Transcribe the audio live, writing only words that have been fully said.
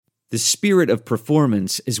The spirit of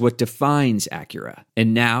performance is what defines Acura.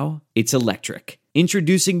 And now, it's electric.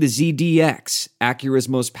 Introducing the ZDX, Acura's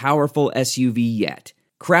most powerful SUV yet.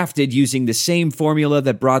 Crafted using the same formula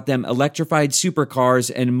that brought them electrified supercars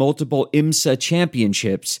and multiple IMSA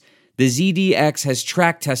championships, the ZDX has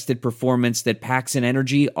track-tested performance that packs an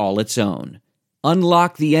energy all its own.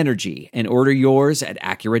 Unlock the energy and order yours at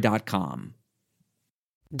Acura.com.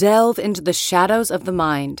 Delve into the shadows of the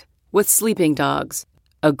mind with Sleeping Dogs,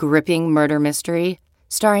 a gripping murder mystery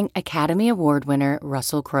starring Academy Award winner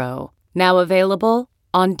Russell Crowe. Now available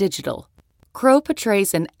on digital. Crowe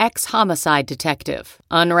portrays an ex-homicide detective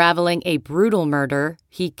unraveling a brutal murder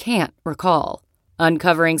he can't recall.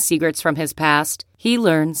 Uncovering secrets from his past, he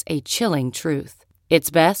learns a chilling truth.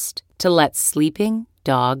 It's best to let sleeping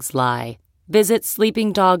dogs lie. Visit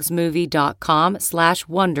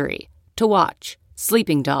sleepingdogsmovie.com/Wondery to watch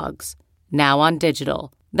Sleeping Dogs, now on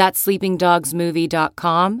digital. That's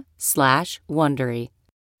sleepingdogsmovie.com/Wondery.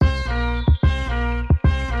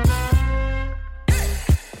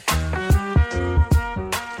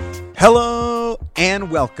 Hello and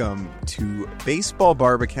welcome to Baseball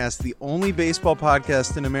Barbacast, the only baseball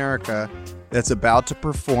podcast in America that's about to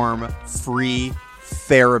perform free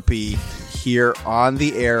therapy here on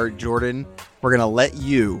the air. Jordan, we're going to let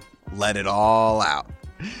you let it all out.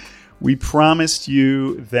 We promised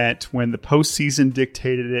you that when the postseason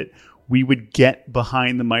dictated it, we would get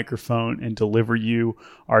behind the microphone and deliver you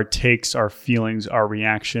our takes, our feelings, our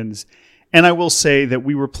reactions. And I will say that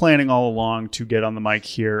we were planning all along to get on the mic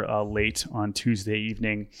here late on Tuesday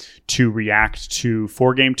evening to react to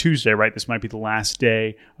 4-Game Tuesday, right? This might be the last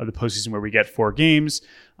day of the postseason where we get 4 games.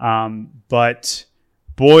 But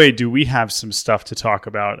boy, do we have some stuff to talk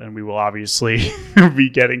about, and we will obviously be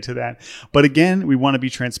getting to that. But again, we want to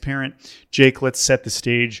be transparent. Jake, let's set the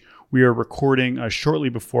stage. We are recording shortly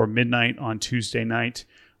before midnight on Tuesday night.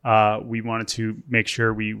 We wanted to make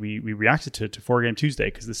sure we reacted to 4-Game Tuesday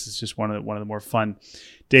because this is just one of the more fun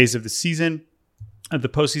days of the season, of the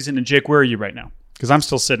postseason. And Jake, where are you right now? Because I'm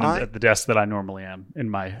still sitting at the desk that I normally am in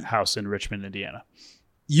my house in Richmond, Indiana.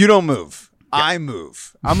 You don't move. Yeah. I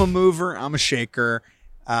move. I'm a mover. I'm a shaker.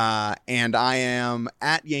 And I am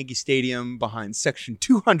at Yankee Stadium behind section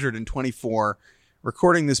 224,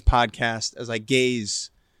 recording this podcast as I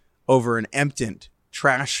gaze over an empty,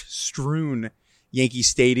 trash-strewn Yankee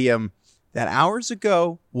Stadium that hours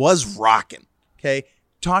ago was rocking. Okay.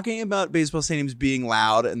 Talking about baseball stadiums being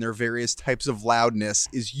loud and their various types of loudness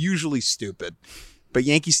is usually stupid. But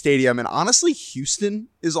Yankee Stadium, and honestly, Houston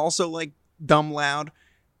is also like dumb loud.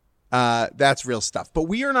 That's real stuff. But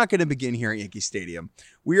we are not going to begin here at Yankee Stadium.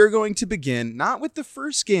 We are going to begin not with the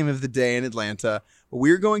first game of the day in Atlanta, but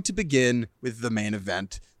we are going to begin with the main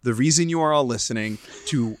event. The reason you are all listening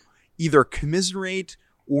to either commiserate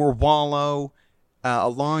or wallow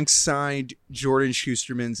alongside Jordan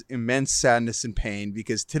Schusterman's immense sadness and pain,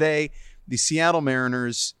 because today the Seattle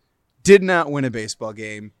Mariners did not win a baseball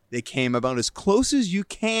game. They came about as close as you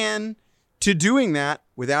can to doing that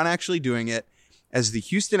without actually doing it, as the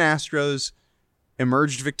Houston Astros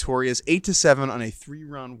emerged victorious 8-7 on a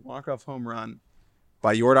 3-run walk-off home run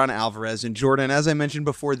by Yordan Alvarez. And Jordan, as I mentioned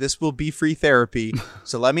before, this will be free therapy.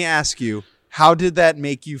 So let me ask you, how did that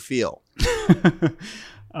make you feel?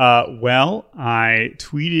 Well, I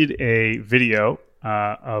tweeted a video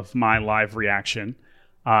of my live reaction,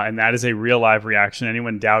 and that is a real live reaction.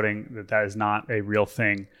 Anyone doubting that is not a real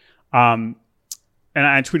thing. And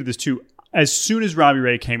I tweeted this too. As soon as Robbie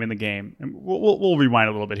Ray came in the game, and we'll rewind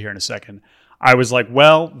a little bit here in a second, I was like,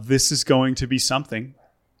 well, this is going to be something.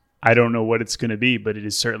 I don't know what it's going to be, but it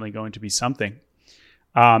is certainly going to be something.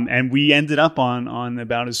 And we ended up on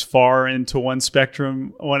about as far into one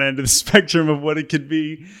end of the spectrum of what it could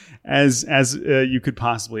be as you could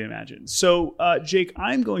possibly imagine. So, Jake,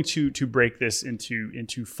 I'm going to break this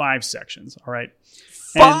into 5 sections. All right.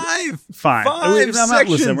 Five I'm not, sections.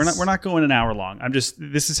 listen, we're not going an hour long.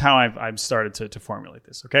 This is how I've started to formulate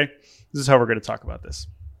this. Okay. This is how we're going to talk about this.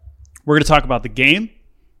 We're going to talk about the game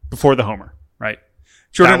before the homer, right?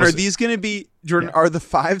 Jordan, are these going to be, are the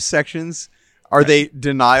 5 sections, are they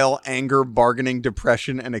denial, anger, bargaining,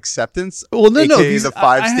 depression, and acceptance? Well, no. The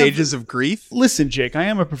 5 stages of grief? Listen, Jake, I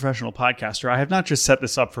am a professional podcaster. I have not just set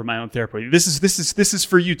this up for my own therapy. This is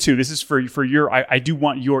for you too. This is for your, I do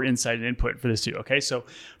want your insight and input for this too. Okay. So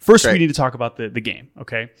first we need to talk about the game.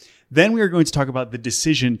 Okay. Then we are going to talk about the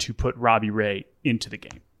decision to put Robbie Ray into the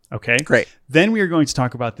game. Okay. Great. Then we are going to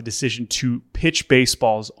talk about the decision to pitch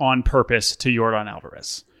baseballs on purpose to Yordan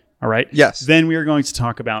Alvarez. All right. Yes. Then we are going to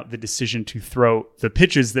talk about the decision to throw the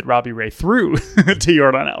pitches that Robbie Ray threw to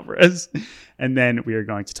Yordan Alvarez. And then we are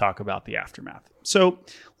going to talk about the aftermath. So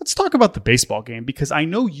let's talk about the baseball game, because I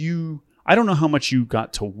don't know how much you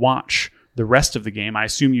got to watch the rest of the game. I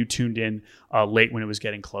assume you tuned in late when it was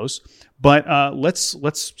getting close. But let's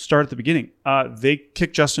start at the beginning. They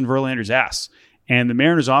kicked Justin Verlander's ass, and the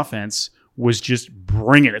Mariners offense was just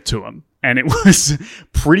bringing it to him. And it was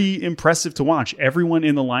pretty impressive to watch. Everyone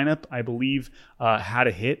in the lineup, I believe, had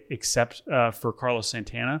a hit except for Carlos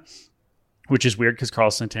Santana, which is weird because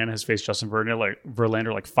Carlos Santana has faced Justin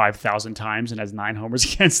Verlander like 5,000 times and has 9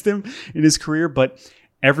 homers against him in his career. But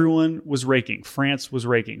everyone was raking. France was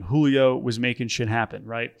raking. Julio was making shit happen,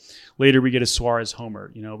 right? Later, we get a Suarez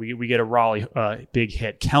homer. We get a Raleigh big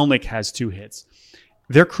hit. Kelnick has 2 hits.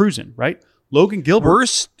 They're cruising, right? Logan Gilbert.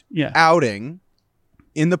 Worst outing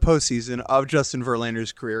in the postseason of Justin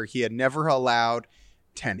Verlander's career. He had never allowed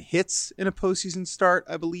 10 hits in a postseason start,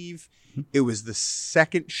 I believe. It was the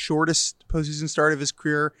second shortest postseason start of his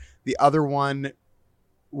career. The other one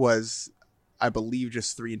was, I believe,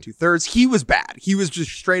 just 3 2/3. He was bad. He was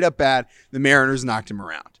just straight up bad. The Mariners knocked him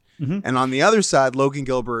around. Mm-hmm. And on the other side, Logan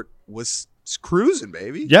Gilbert was cruising,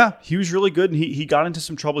 baby. Yeah, he was really good. And he got into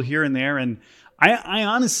some trouble here and there. And I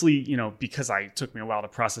honestly, because it took me a while to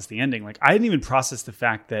process the ending, like I didn't even process the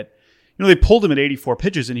fact that, they pulled him at 84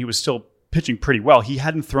 pitches and he was still pitching pretty well. He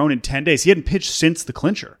hadn't thrown in 10 days. He hadn't pitched since the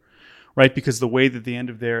clincher, right? Because the way that the end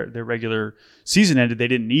of their regular season ended, they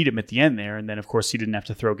didn't need him at the end there. And then, of course, he didn't have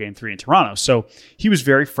to throw game 3 in Toronto. So he was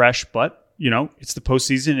very fresh, but, it's the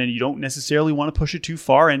postseason and you don't necessarily want to push it too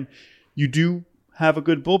far. And you do have a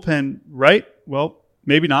good bullpen, right? Well,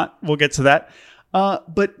 maybe not. We'll get to that.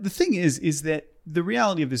 But the thing is that the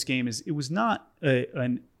reality of this game is it was not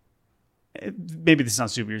maybe this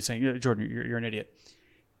sounds stupid. You're saying, Jordan, you're an idiot.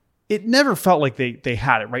 It never felt like they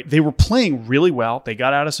had it, right? They were playing really well. They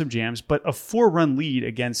got out of some jams, but a 4-run lead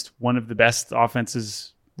against one of the best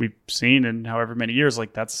offenses we've seen in however many years,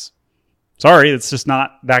 like it's just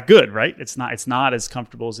not that good, right? It's not as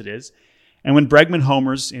comfortable as it is. And when Bregman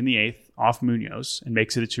homers in the 8th off Munoz and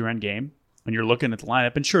makes it a 2-run game, when you're looking at the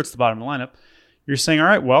lineup, and sure, it's the bottom of the lineup, you're saying, all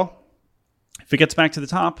right, well, if it gets back to the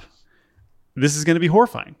top, this is going to be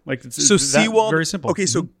horrifying. Like, so Sewald, very simple. Okay,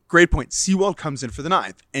 so great point. Sewald comes in for the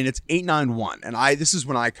 9th, and it's 8-9-1, and this is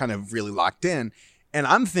when I kind of really locked in, and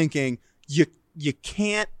I'm thinking you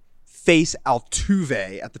can't face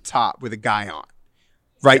Altuve at the top with a guy on,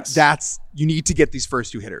 right? Yes. You need to get these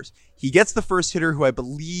first 2 hitters. He gets the first hitter, who I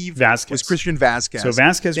believe was Christian Vasquez. So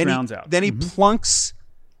Vasquez rounds out. Then he plunks.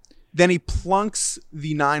 Then he plunks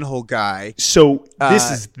the 9-hole guy. So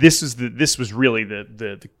this was really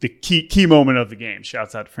the key moment of the game.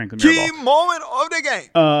 Shouts out to Franklin Mirabal. Key moment of the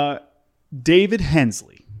game. David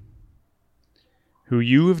Hensley, who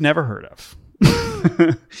you have never heard of,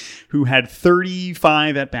 who had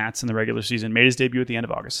 35 at bats in the regular season, made his debut at the end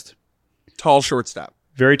of August. Tall shortstop.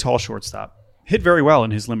 Very tall shortstop. Hit very well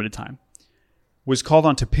in his limited time. Was called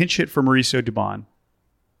on to pinch hit for Mauricio Dubon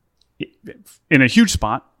in a huge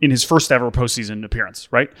spot in his first ever postseason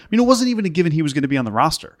appearance, right? I mean, it wasn't even a given he was going to be on the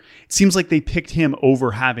roster. It seems like they picked him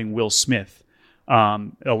over having Will Smith, a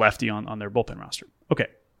lefty on their bullpen roster. Okay,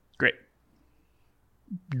 great.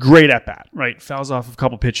 Great at bat, right? Fouls off a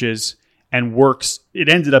couple pitches and works. It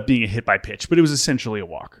ended up being a hit by pitch, but it was essentially a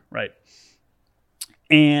walk, right?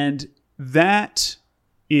 And that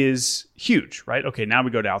is huge, right? Okay, now we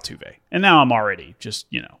go to Altuve. And now I'm already just,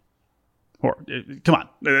 come on.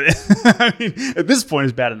 I mean, at this point,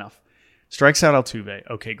 it's bad enough. Strikes out Altuve.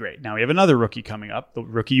 Okay, great. Now we have another rookie coming up, the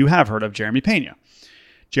rookie you have heard of, Jeremy Pena.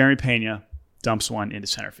 Jeremy Pena dumps one into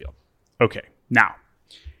center field. Okay, now,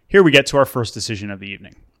 here we get to our first decision of the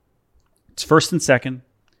evening. It's first and second.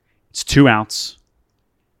 It's 2 outs.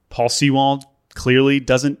 Paul Sewald clearly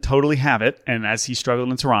doesn't totally have it, and as he struggled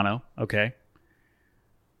in Toronto, okay.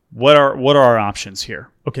 What are our options here?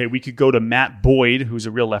 Okay, we could go to Matt Boyd, who's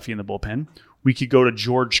a real lefty in the bullpen. We could go to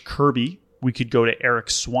George Kirby. We could go to Eric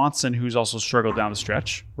Swanson, who's also struggled down the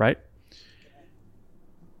stretch, right?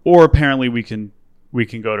 Or apparently we can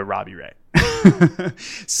go to Robbie Ray.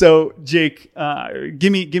 So, Jake,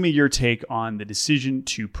 give me your take on the decision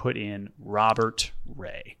to put in Robert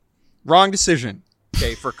Ray. Wrong decision.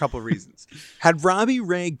 Okay, for a couple of reasons. Had Robbie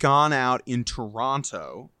Ray gone out in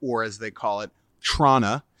Toronto, or as they call it,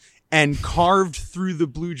 Toronto, and carved through the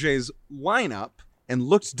Blue Jays lineup and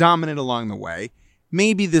looked dominant along the way,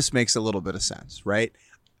 maybe this makes a little bit of sense, right?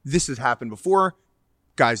 This has happened before.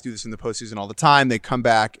 Guys do this in the postseason all the time. They come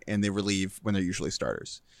back and they relieve when they're usually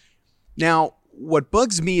starters. Now, what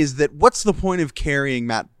bugs me is that what's the point of carrying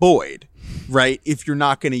Matt Boyd, right, if you're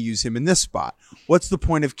not going to use him in this spot? What's the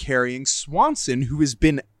point of carrying Swanson, who has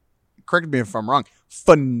been, correct me if I'm wrong,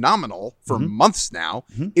 phenomenal for months now,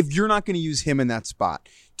 if you're not going to use him in that spot?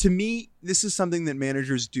 To me, this is something that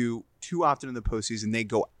managers do too often in the postseason. They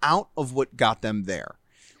go out of what got them there.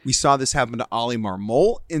 We saw this happen to Oli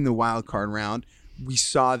Marmol in the wild card round. We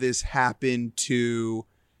saw this happen to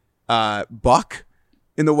Buck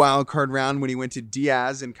in the wild card round when he went to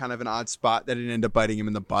Diaz in kind of an odd spot that it ended up biting him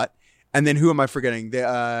in the butt. And then who am I forgetting?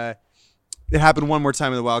 It happened one more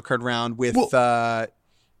time in the wild card round with not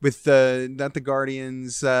the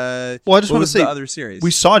Guardians. I just want to say the other series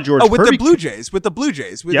we saw George. with Kirby the Blue Jays. With the Blue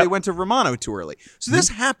Jays, Yep. they went to Romano too early. So this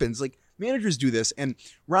happens. Like managers do this, and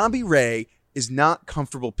Robbie Ray is not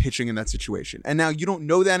comfortable pitching in that situation. And now you don't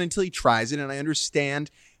know that until he tries it. And I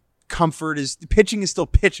understand pitching is still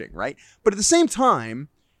pitching, right? But at the same time,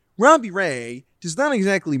 Robbie Ray does not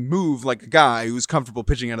exactly move like a guy who's comfortable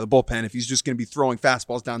pitching out of the bullpen if he's just going to be throwing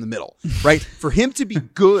fastballs down the middle, right? For him to be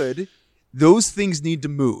good, those things need to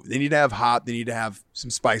move. They need to have hop. They need to have some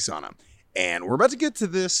spice on them. And we're about to get to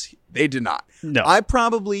this. They did not. No.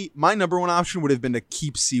 My number one option would have been to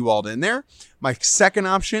keep Sewald in there. My second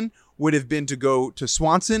option would have been to go to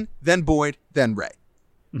Swanson, then Boyd, then Ray.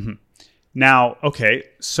 Mm-hmm. Now, okay,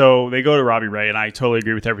 so they go to Robbie Ray, and I totally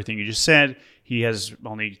agree with everything you just said. He has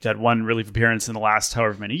only had one relief appearance in the last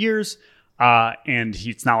however many years, and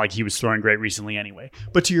it's not like he was throwing great recently anyway.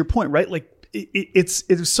 But to your point, right, like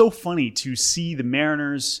it was so funny to see the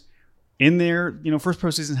Mariners in their first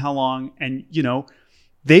postseason how long, and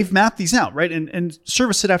they've mapped these out, right? And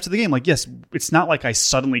Service said after the game, like, yes, it's not like I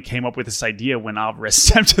suddenly came up with this idea when Alvarez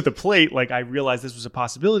stepped to the plate. Like, I realized this was a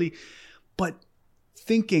possibility. But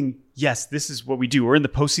thinking, yes, this is what we do. We're in the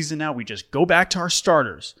postseason now. We just go back to our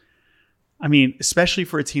starters. I mean, especially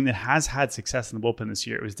for a team that has had success in the bullpen this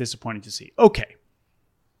year, it was disappointing to see. Okay.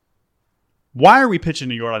 Why are we pitching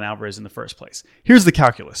to Yordan Alvarez in the first place? Here's the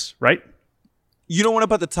calculus, right? You don't want to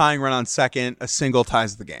put the tying run on second. A single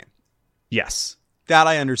ties the game. Yes. That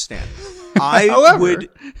I understand.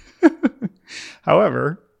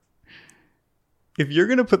 However, if you're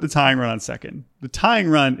going to put the tying run on second, the tying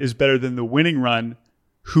run is better than the winning run,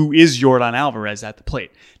 who is Yordan Alvarez at the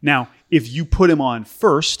plate. Now, if you put him on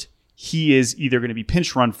first, he is either going to be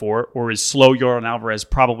pinch run for, or is slow Yordan Alvarez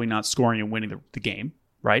probably not scoring and winning the game,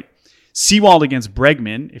 right? Sewald against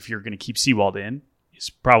Bregman, if you're going to keep Sewald in, is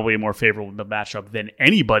probably a more favorable matchup than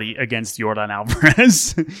anybody against Yordan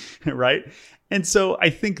Alvarez, right? And so I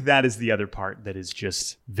think that is the other part that is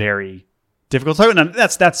just very difficult. And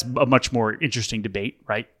that's a much more interesting debate,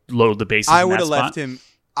 right? Load the bases. I would have left him.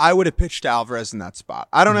 I would have pitched Alvarez in that spot.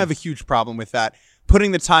 I don't have a huge problem with that.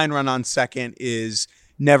 Putting the tie and run on second is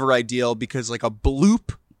never ideal because like a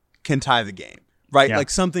bloop can tie the game, right? Yeah.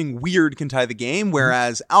 Like something weird can tie the game,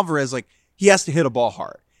 whereas Alvarez, like he has to hit a ball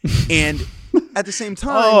hard. And at the same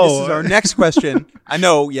time, this is our next question. I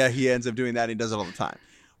know, yeah, he ends up doing that. He does it all the time.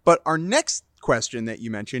 But our next question that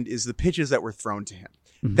you mentioned is the pitches that were thrown to him.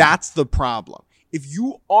 Mm-hmm. That's the problem. If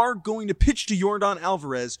you are going to pitch to Yordan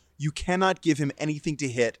Alvarez, you cannot give him anything to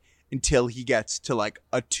hit until he gets to like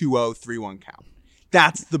a 2-0, 3-1 count.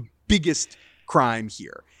 That's the biggest crime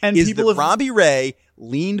here. And Robbie Ray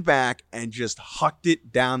leaned back and just hucked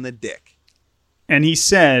it down the dick. And he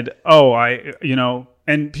said,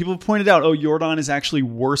 and people have pointed out, Yordan is actually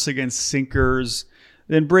worse against sinkers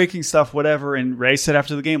than breaking stuff, whatever. And Ray said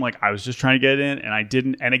after the game, like, I was just trying to get it in and I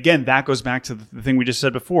didn't. And again, that goes back to the thing we just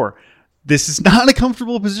said before. This is not a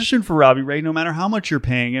comfortable position for Robbie Ray, no matter how much you're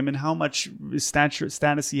paying him and how much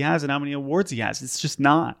status he has and how many awards he has. It's just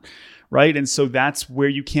not, right? And so that's where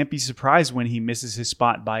you can't be surprised when he misses his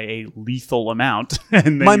spot by a lethal amount.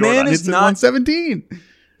 And then my man is not 117.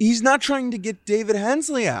 He's not trying to get David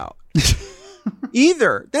Hensley out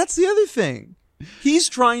either. That's the other thing. He's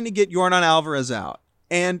trying to get Yordan Alvarez out.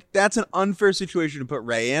 And that's an unfair situation to put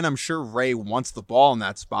Ray in. I'm sure Ray wants the ball in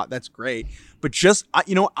that spot. That's great. But just, I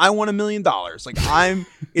want $1 million. Like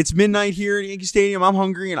it's midnight here at Yankee Stadium. I'm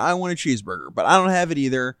hungry and I want a cheeseburger, but I don't have it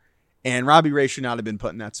either. And Robbie Ray should not have been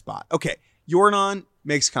put in that spot. Okay. Yordan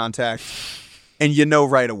makes contact and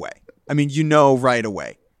right away. I mean, right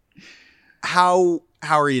away. How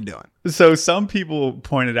are you doing? So some people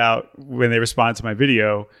pointed out when they responded to my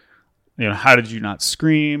video, how did you not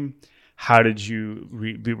scream? How did you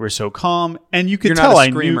we were so calm? And you could You're tell not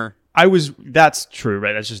a screamer. I was. That's true,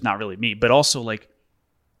 right? That's just not really me. But also, like,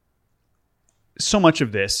 so much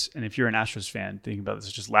of this, and if you're an Astros fan thinking about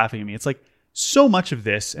this, just laughing at me, it's like so much of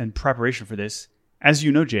this and preparation for this, as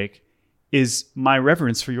you know, Jake, is my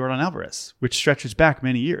reverence for Yordan Alvarez, which stretches back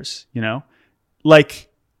many years. Like,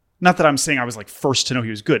 not that I'm saying I was like first to know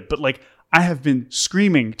he was good, but like I have been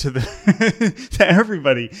screaming to to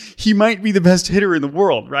everybody, he might be the best hitter in the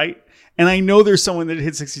world, right? And I know there's someone that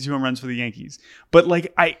hit 62 home runs for the Yankees, but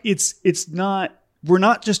like it's not. We're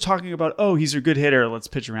not just talking about, oh, he's a good hitter, let's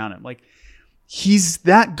pitch around him. Like, he's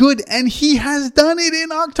that good, and he has done it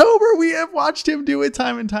in October. We have watched him do it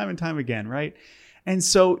time and time and time again, right? And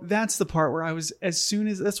so that's the part where I was,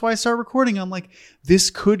 that's why I started recording. I'm like,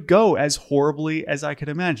 this could go as horribly as I could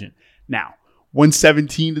imagine. Now,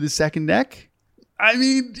 117 to the second deck. I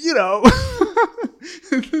mean, he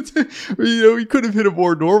could have hit a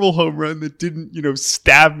more normal home run that didn't,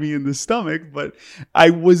 stab me in the stomach. But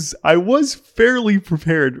I was fairly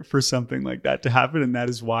prepared for something like that to happen, and that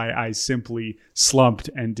is why I simply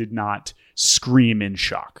slumped and did not scream in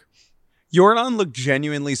shock. Yordan looked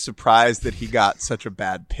genuinely surprised that he got such a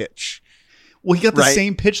bad pitch. Well, he got the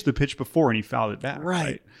same pitch the pitch before, and he fouled it back.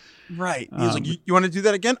 Right. He was like, you want to do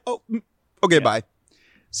that again? Oh, okay, bye.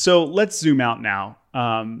 So let's zoom out now.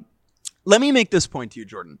 Let me make this point to you,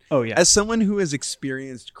 Jordan. Oh, yeah. As someone who has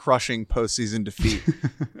experienced crushing postseason defeat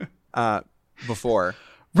before.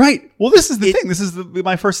 Right. Well, this is the thing. This is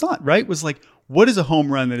my first thought, right? Was like, what is a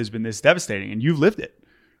home run that has been this devastating? And you've lived it.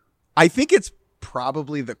 I think it's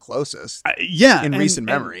probably the closest in recent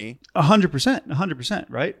memory. 100%,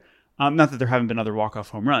 right? Not that there haven't been other walk-off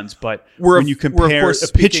home runs, but when you compare a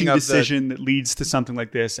pitching decision that leads to something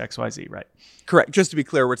like this, XYZ, right? Correct. Just to be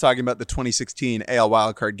clear, we're talking about the 2016 AL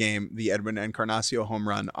wildcard game, the Edwin Encarnacio home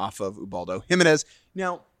run off of Ubaldo Jimenez.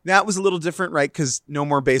 Now, that was a little different, right? Because no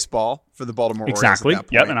more baseball for the Baltimore Orioles at that point.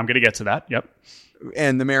 Yep, and I'm going to get to that. Yep.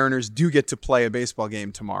 And the Mariners do get to play a baseball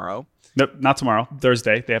game tomorrow. Nope, not tomorrow.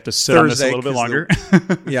 Thursday. They have to sit on this a little bit longer.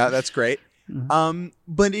 Yeah, that's great.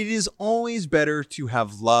 But it is always better to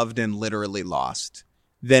have loved and literally lost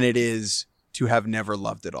than it is to have never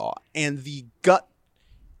loved at all. And the gut,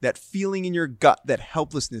 that feeling in your gut, that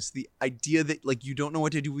helplessness, the idea that like you don't know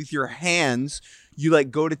what to do with your hands, you like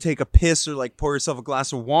go to take a piss or like pour yourself a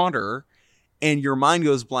glass of water and your mind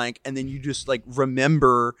goes blank, and then you just like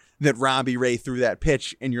remember that Robbie Ray threw that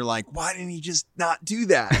pitch and you're like, why didn't he just not do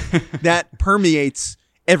that? That permeates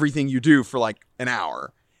everything you do for like an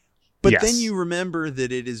hour. But then you remember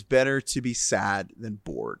that it is better to be sad than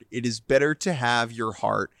bored. It is better to have your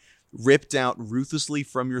heart ripped out ruthlessly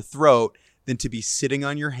from your throat than to be sitting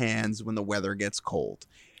on your hands when the weather gets cold.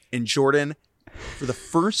 And Jordan, for the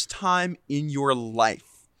first time in your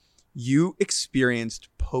life, you experienced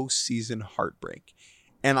postseason heartbreak.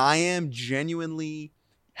 And I am genuinely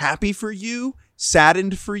happy for you,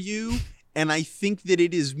 saddened for you, and I think that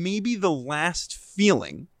it is maybe the last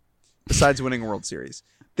feeling, besides winning a World Series,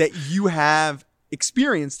 that you have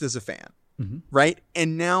experienced as a fan, right?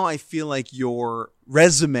 And now I feel like your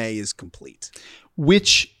resume is complete.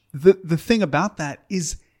 Which, the thing about that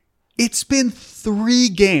is, it's been 3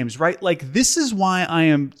 games, right? Like, this is why I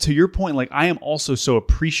am, to your point, like, I am also so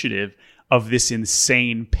appreciative of this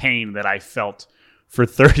insane pain that I felt for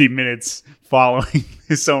 30 minutes following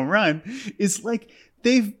this home run. Is like,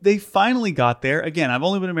 they finally got there. Again, I've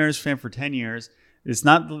only been a Mariners fan for 10 years. It's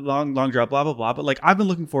not the long drop, blah, blah, blah. But like, I've been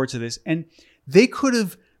looking forward to this. And they could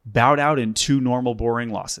have bowed out in 2 normal,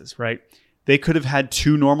 boring losses, right? They could have had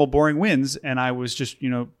 2 normal, boring wins. And I was just,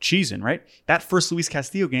 cheesing, right? That first Luis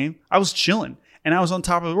Castillo game, I was chilling. And I was on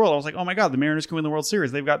top of the world. I was like, oh my God, the Mariners can win the World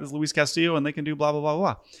Series. They've got this Luis Castillo and they can do blah, blah, blah,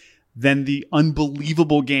 blah. Then the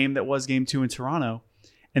unbelievable game that was Game 2 in Toronto.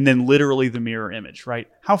 And then literally the mirror image, right?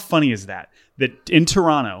 How funny is that? That in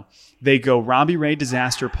Toronto, they go Robbie Ray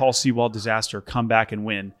disaster, Paul Sewald disaster, come back and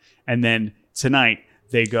win. And then tonight,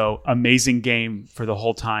 they go amazing game for the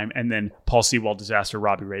whole time. And then Paul Sewald disaster,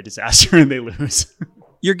 Robbie Ray disaster, and they lose.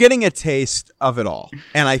 You're getting a taste of it all.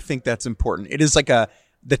 And I think that's important. It is like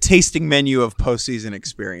the tasting menu of postseason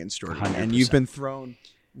experience, Jordan. 100%. And you've been thrown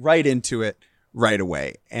right into it right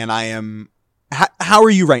away. And I am... How are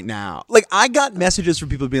you right now? Like, I got messages from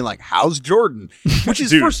people being like, how's Jordan? Which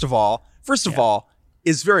is, first of all,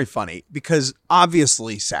 is very funny because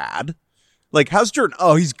obviously sad. Like, how's Jordan?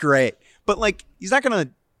 Oh, he's great. But like, he's not going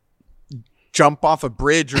to jump off a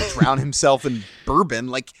bridge or drown himself in bourbon.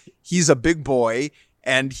 Like, he's a big boy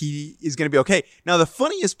and he is going to be okay. Now, the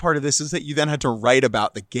funniest part of this is that you then had to write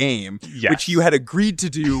about the game, which you had agreed to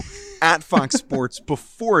do at Fox Sports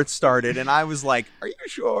before it started. And I was like, are you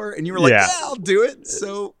sure? And you were like, yeah, I'll do it.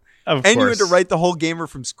 So, and you had to write the whole gamer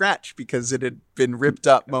from scratch because it had been ripped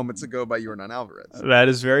up moments ago by Yordan Alvarez. That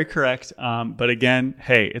is very correct. But again,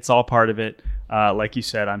 hey, it's all part of it. Like you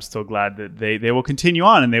said, I'm still glad that they will continue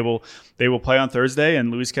on, and they will play on Thursday,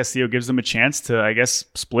 and Luis Castillo gives them a chance to, I guess,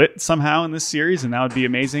 split somehow in this series, and that would be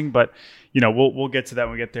amazing. But we'll get to that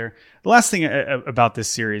when we get there. The last thing about this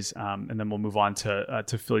series, and then we'll move on to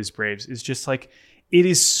Phillies Braves, is just like, it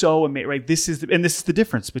is so amazing, right? This is the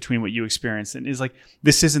difference between what you experienced, and is like,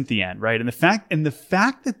 this isn't the end, right? And the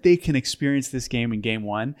fact that they can experience this game in game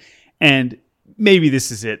one, and maybe this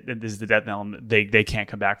is it, and this is the death knell, and they can't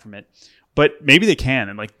come back from it, but maybe they can,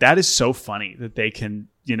 and like, that is so funny that they can,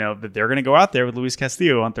 that they're going to go out there with Luis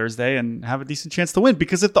Castillo on Thursday and have a decent chance to win,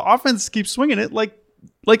 because if the offense keeps swinging it, like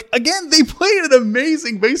again, they played an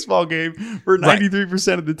amazing baseball game for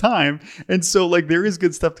 93% of the time. And so like, there is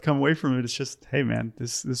good stuff to come away from it. It's just, hey man,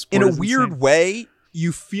 this sport in a is weird insane. way,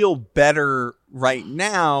 you feel better right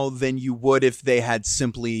now than you would if they had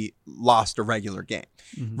simply lost a regular game.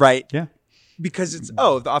 Right? Yeah. Because it's,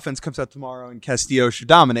 if the offense comes out tomorrow and Castillo should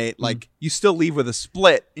dominate, like, you still leave with a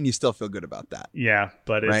split and you still feel good about that. Yeah,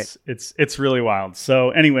 but it's really wild.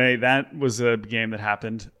 So anyway, that was a game that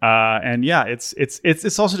happened. And yeah,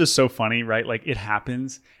 it's also just so funny, right? Like, it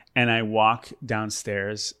happens, and I walk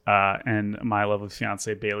downstairs, and my lovely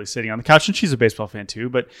fiance Bailey's sitting on the couch, and she's a baseball fan too,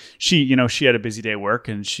 but she had a busy day at work,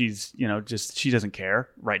 and she's, she doesn't care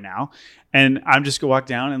right now. And I'm just gonna walk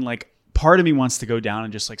down, and like, part of me wants to go down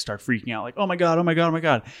and just like start freaking out, like, oh my God.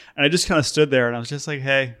 And I just kind of stood there, and I was just like,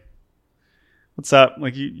 hey, what's up?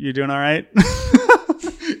 Like, you doing all right?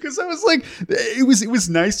 Because I was like, it was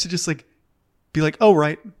nice to just like be like, oh,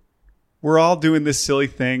 right. We're all doing this silly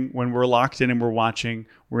thing when we're locked in and we're watching,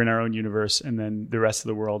 we're in our own universe, and then the rest of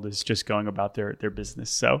the world is just going about their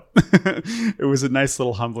business. So it was a nice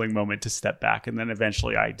little humbling moment to step back. And then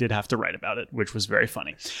eventually I did have to write about it, which was very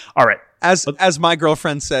funny. All right. As my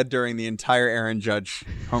girlfriend said during the entire Aaron Judge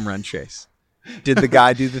home run chase, did the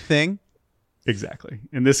guy do the thing? Exactly.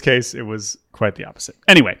 In this case, it was quite the opposite.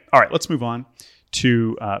 Anyway, all right, let's move on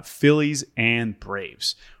to Phillies and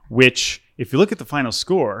Braves, which, if you look at the final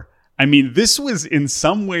score, I mean, this was in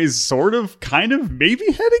some ways sort of, kind of, maybe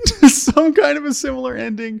heading to some kind of a similar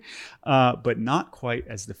ending, but not quite,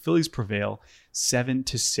 as the Phillies prevail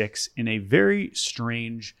 7-6 in a very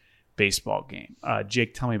strange baseball game.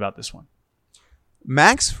 Jake, tell me about this one.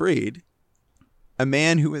 Max Fried, a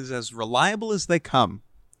man who is as reliable as they come,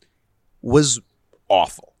 was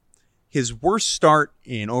awful. His worst start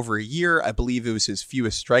in over a year. I believe it was his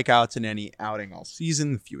fewest strikeouts in any outing all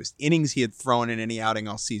season, the fewest innings he had thrown in any outing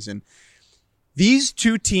all season. These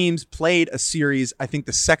two teams played a series, I think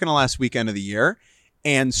the second to last weekend of the year,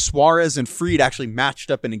 and Suarez and Fried actually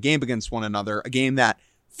matched up in a game against one another, a game that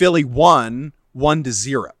Philly won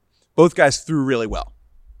 1-0. Both guys threw really well.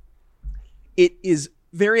 It is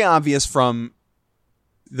very obvious from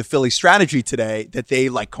the Philly strategy today that they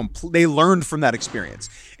they learned from that experience.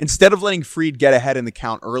 Instead of letting Fried get ahead in the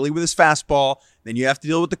count early with his fastball, then you have to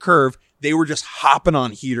deal with the curve, they were just hopping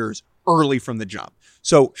on heaters early from the jump.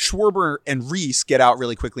 So Schwarber and Reese get out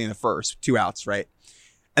really quickly in the first, 2 outs, right?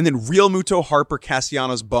 And then Real Muto, Harper,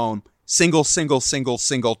 Castellanos, Bone, single,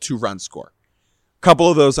 2-run score. Couple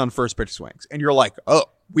of those on first pitch swings. And you're like, oh,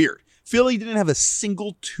 weird. Philly didn't have a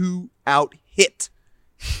single 2-out hit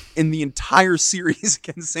in the entire series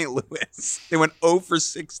against St. Louis. They went 0 for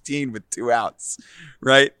 16 with 2 outs,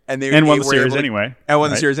 right? And they won the series anyway. And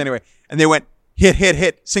won the series anyway. And they went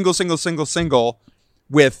hit, single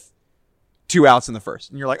with 2 outs in the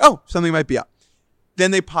first. And you're like, oh, something might be up.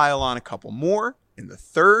 Then they pile on a couple more in the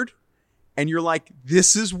third. And you're like,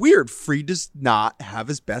 this is weird. Fried does not have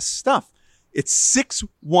his best stuff. It's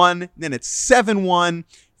 6-1, then it's 7-1.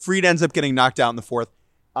 Fried ends up getting knocked out in the fourth.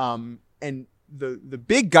 And the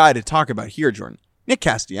big guy to talk about here, Jordan, Nick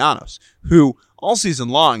Castellanos, who all season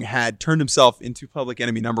long had turned himself into public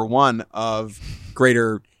enemy number one of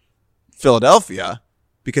greater Philadelphia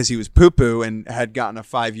because he was poo-poo and had gotten a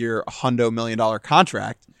 5-year, $100 million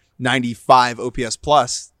contract, 95 OPS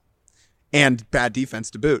plus, and bad defense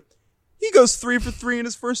to boot. He goes 3 for 3 in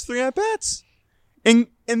his first 3 at-bats and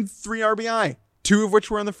 3 RBI, 2 of which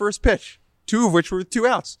were on the first pitch, 2 of which were with 2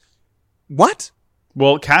 outs. What?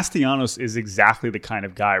 Well, Castellanos is exactly the kind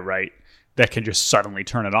of guy, right, that can just suddenly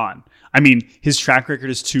turn it on. I mean, his track record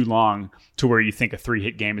is too long to where you think a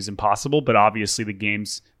 3-hit game is impossible, but obviously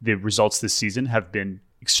the results this season have been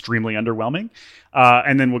extremely underwhelming.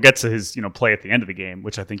 And then we'll get to his, play at the end of the game,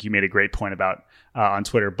 which I think you made a great point about on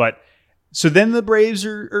Twitter. But so then the Braves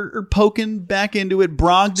are poking back into it.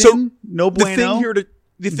 Brogdon, so no bueno.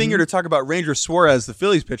 The thing here to talk about Ranger Suarez, the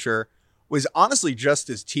Phillies pitcher, was honestly just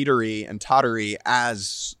as teetery and tottery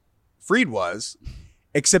as Fried was,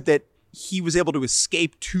 except that he was able to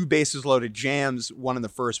escape 2 bases loaded jams, one in the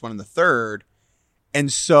first, one in the third.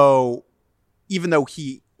 And so even though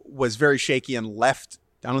he was very shaky and left,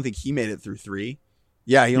 I don't think he made it through 3.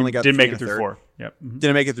 Yeah, he only got didn't three make it and a through third. 4. Yep. Mm-hmm.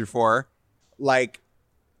 Didn't make it through 4. Like,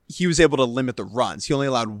 he was able to limit the runs. He only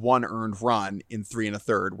allowed 1 earned run in 3 and a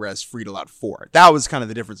third, whereas Fried allowed 4. That was kind of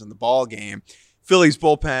the difference in the ball game. Philly's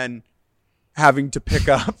bullpen having to pick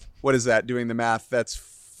up, what is that? Doing the math, that's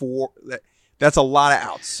 4. That's a lot of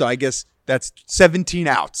outs. So I guess that's 17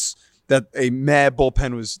 outs that a mad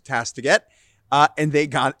bullpen was tasked to get. And they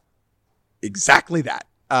got exactly that.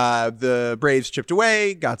 The Braves chipped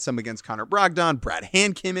away, got some against Connor Brogdon. Brad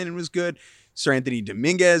Hand came in and was good. Sir Anthony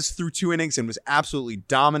Dominguez threw 2 innings and was absolutely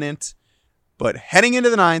dominant. But heading into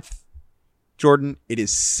the 9th, Jordan, it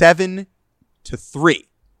is 7-3.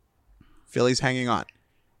 Philly's hanging on.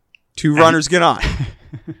 2 runners get on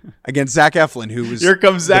against Zach Eflin, who was... Here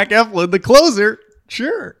comes Zach Eflin, the closer.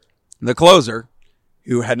 Sure. The closer,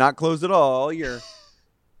 who had not closed at all year.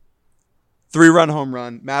 3-run home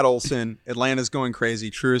run. Matt Olson. Atlanta's going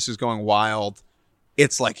crazy. Truist is going wild.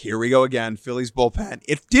 It's like, here we go again. Philly's bullpen.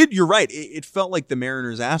 You're right. It felt like the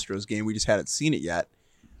Mariners-Astros game. We just hadn't seen it yet.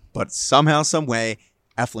 But somehow, some way,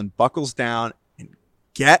 Eflin buckles down and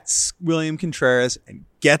gets William Contreras and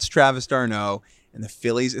gets Travis d'Arnaud, and the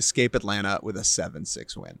Phillies escape Atlanta with a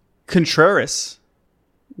 7-6 win. Contreras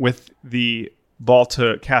with the ball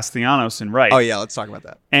to Castellanos and right. Oh, yeah. Let's talk about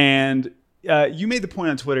that. And you made the point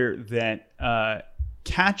on Twitter that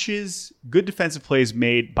catches, good defensive plays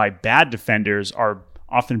made by bad defenders are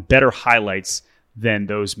often better highlights than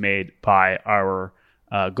those made by our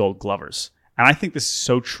Gold Glovers. And I think this is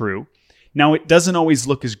so true. Now, it doesn't always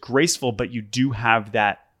look as graceful, but you do have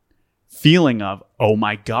that feeling of, oh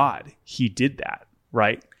my God, he did that,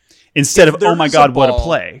 right? Instead of, oh my God, what a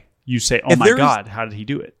play, you say, oh my God, how did he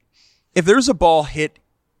do it? If there's a ball hit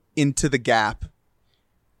into the gap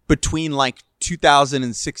between like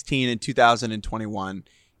 2016 and 2021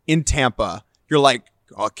 in Tampa, you're like,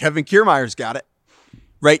 oh, Kevin Kiermaier's got it,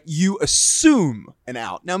 right? You assume an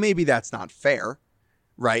out. Now, maybe that's not fair,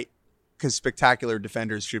 right? Because spectacular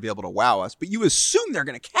defenders should be able to wow us, but you assume they're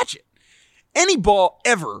going to catch it. Any ball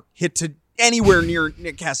ever hit to anywhere near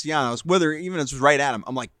Nick Castellanos, whether even if it's right at him,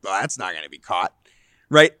 I'm like, oh, that's not going to be caught,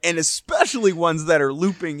 right? And especially ones that are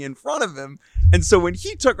looping in front of him. And so when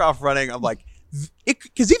he took off running, I'm like,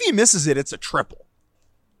 because if he misses it, it's a triple.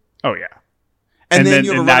 Oh, yeah. And then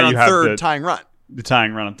you have a run on third, tying run. The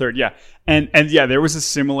tying run on third, yeah. And yeah, there was a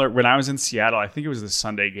similar, when I was in Seattle, I think it was the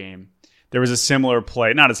Sunday game, there was a similar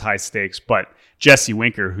play, not as high stakes, but Jesse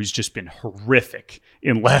Winker, who's just been horrific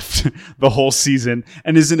in left the whole season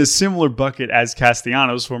and is in a similar bucket as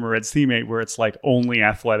Castellanos, former Reds teammate, where it's like only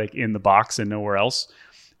athletic in the box and nowhere else.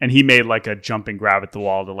 And he made like a jumping grab at the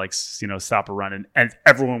wall to like, stop a run. And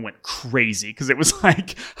everyone went crazy because it was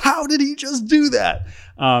like, how did he just do that?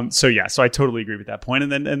 So I totally agree with that point.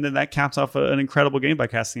 And then that caps off an incredible game by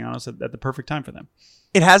Castellanos at the perfect time for them.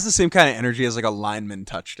 It has the same kind of energy as like a lineman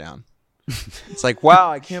touchdown. It's like, wow,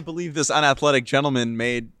 I can't believe this unathletic gentleman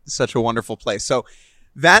made such a wonderful play. So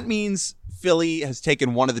that means Philly has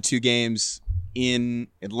taken one of the 2 games in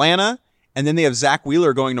Atlanta, and then they have Zach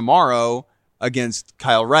Wheeler going tomorrow against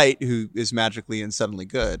Kyle Wright, who is magically and suddenly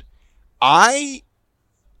good. I,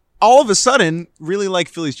 all of a sudden, really like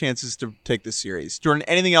Philly's chances to take this series. Jordan,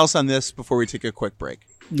 anything else on this before we take a quick break?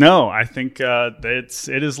 No, I think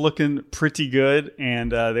it is looking pretty good,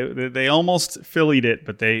 and they almost Phillied it,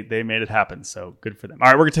 but they made it happen, so good for them. All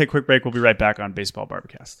right, we're going to take a quick break. We'll be right back on Baseball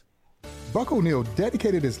Barbacast. Buck O'Neil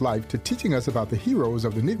dedicated his life to teaching us about the heroes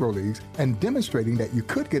of the Negro Leagues and demonstrating that you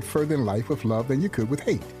could get further in life with love than you could with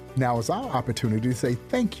hate. Now is our opportunity to say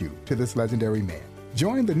thank you to this legendary man.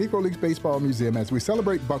 Join the Negro Leagues Baseball Museum as we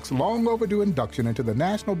celebrate Buck's long overdue induction into the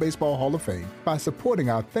National Baseball Hall of Fame by supporting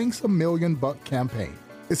our Thanks a Million Buck campaign.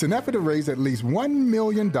 It's an effort to raise at least $1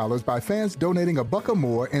 million by fans donating $1 or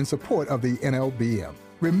more in support of the NLBM.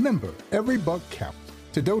 Remember, every buck counts.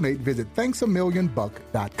 To donate, visit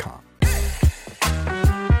ThanksAMillionBuck.com.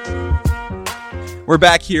 We're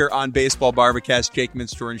back here on Baseball Barbacast. Jake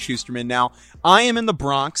Minster and Schusterman. Now, I am in the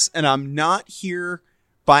Bronx, and I'm not here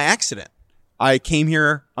by accident. I came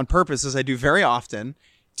here on purpose, as I do very often,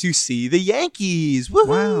 to see the Yankees. Woohoo!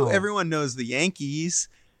 Wow. Everyone knows the Yankees.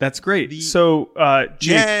 That's great. Jake,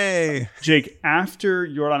 after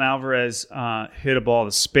Yordan Alvarez hit a ball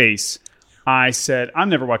to space, I said, I'm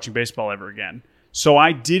never watching baseball ever again. So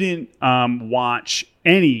I didn't watch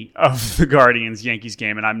any of the Guardians-Yankees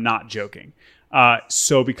game, and I'm not joking.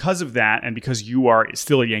 So because of that, and because you are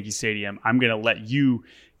still at Yankee Stadium, I'm going to let you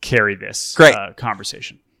carry this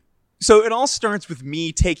conversation. So it all starts with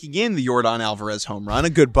me taking in the Yordan Alvarez home run. A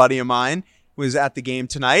good buddy of mine was at the game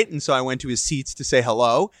tonight, and so I went to his seats to say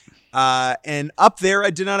hello. And up there,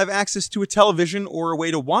 I did not have access to a television or a way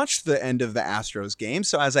to watch the end of the Astros game.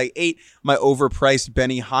 So as I ate my overpriced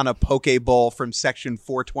Benihana Poke Bowl from section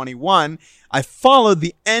 421, I followed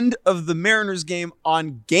the end of the Mariners game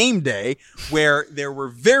on game day, where there were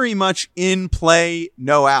very much in play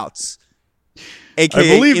no outs. AKA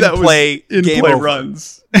I believe that play was in game play over.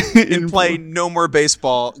 runs. In play, no more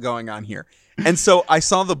baseball going on here. And so I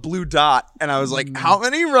saw the blue dot, and I was like, how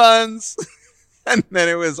many runs? And then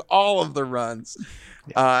it was all of the runs.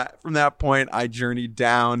 From that point, I journeyed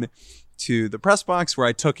down to the press box, where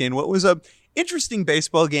I took in what was a interesting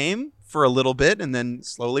baseball game for a little bit, and then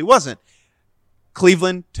slowly wasn't.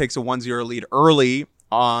 Cleveland takes a 1-0 lead early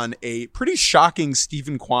on a pretty shocking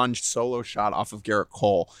Stephen Kwan solo shot off of Garrett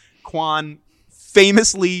Cole. Kwan,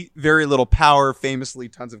 famously very little power, famously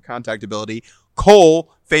tons of contact ability.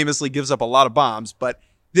 Cole famously gives up a lot of bombs, but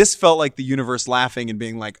this felt like the universe laughing and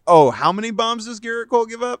being like, oh, how many bombs does Garrett Cole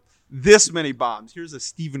give up? This many bombs. Here's a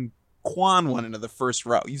Stephen Kwan one into the first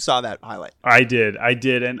row. You saw that highlight. I did.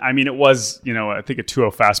 And I mean, it was, I think a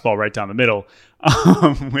 2-0 fastball right down the middle,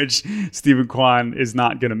 which Stephen Kwan is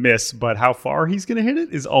not going to miss, but how far he's going to hit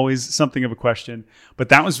it is always something of a question. But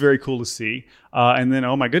that was very cool to see. And then,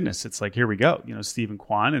 oh my goodness, it's like, here we go. Stephen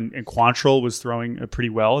Kwan and Quantrill was throwing pretty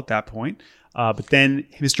well at that point. But then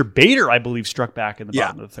Mr. Bader, I believe, struck back in the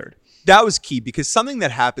bottom of the third. That was key, because something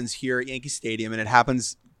that happens here at Yankee Stadium, and it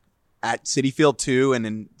happens at Citi Field too, and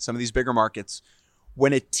in some of these bigger markets,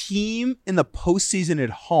 when a team in the postseason at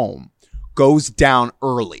home goes down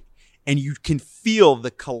early, and you can feel the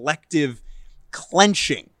collective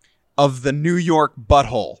clenching of the New York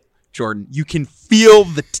butthole, Jordan. You can feel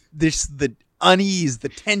the unease, the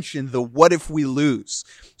tension, the what if we lose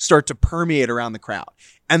start to permeate around the crowd.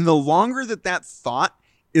 And the longer that thought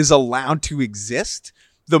is allowed to exist,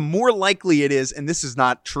 the more likely it is, and this is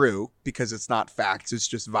not true because it's not facts, it's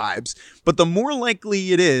just vibes, but the more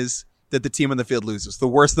likely it is that the team on the field loses, the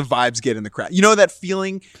worse the vibes get in the crowd. You know that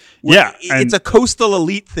feeling? Yeah. It's a coastal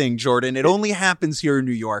elite thing, Jordan. It only happens here in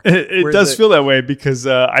New York. It does feel that way, because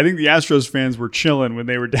I think the Astros fans were chilling when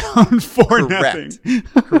they were down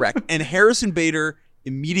 4-0. Correct. And Harrison Bader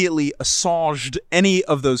immediately assuaged any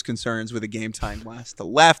of those concerns with a game time blast to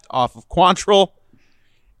left off of Quantrill.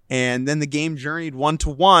 And then the game journeyed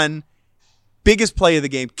 1-1. Biggest play of the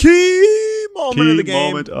game. Key moment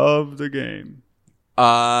of the game.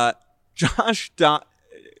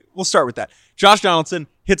 We'll start with that. Josh Donaldson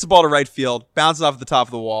hits a ball to right field, bounces off the top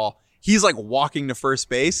of the wall. He's like walking to first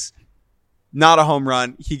base. Not a home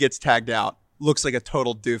run. He gets tagged out. Looks like a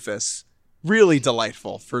total doofus. Really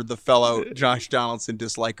delightful for the fellow Josh Donaldson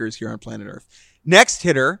dislikers here on planet Earth. Next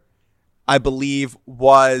hitter, I believe,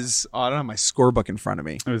 was, I don't have my scorebook in front of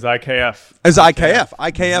me. It was IKF.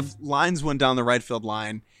 IKF lines one down the right field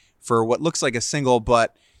line for what looks like a single,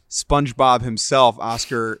 but SpongeBob himself,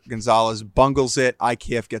 Oscar Gonzalez, bungles it.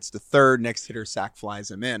 IKF gets to third. Next hitter sac flies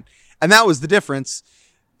him in. And that was the difference.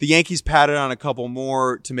 The Yankees patted on a couple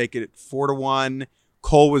more to make it 4-1.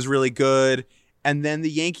 Cole was really good. And then the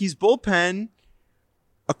Yankees bullpen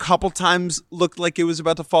a couple times looked like it was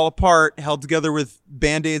about to fall apart, held together with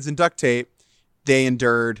Band-Aids and duct tape. They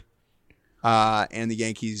endured, and the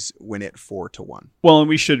Yankees win it 4-1. Well, and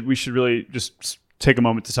we should really just take a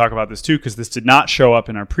moment to talk about this too, because this did not show up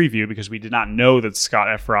in our preview, because we did not know that Scott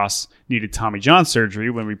Efros needed Tommy John surgery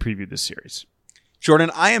when we previewed this series. Jordan,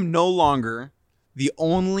 I am no longer the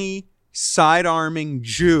only side-arming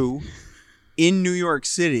Jew in New York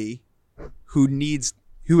City who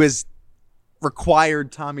has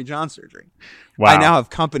required Tommy John surgery. Wow. I now have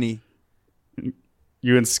company.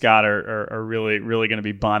 You and Scott are really going to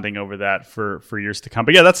be bonding over that for years to come.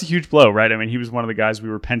 But yeah, that's a huge blow, right? I mean, he was one of the guys we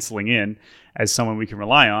were penciling in as someone we can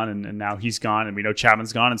rely on, and now he's gone, and we know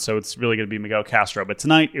Chapman's gone, and so it's really going to be Miguel Castro. But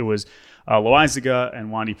tonight it was Loaizaga and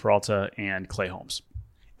Wandy Peralta and Clay Holmes.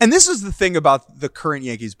 And this is the thing about the current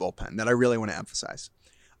Yankees bullpen that I really want to emphasize.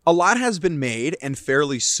 A lot has been made, and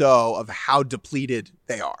fairly so, of how depleted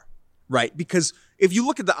they are, right? Because if you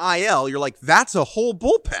look at the IL, you're like, that's a whole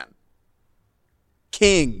bullpen.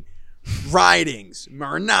 King, Ridings,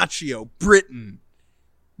 Marinaccio, Britton,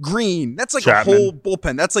 Green. That's like Chapman. A whole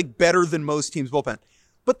bullpen. That's like better than most teams' bullpen.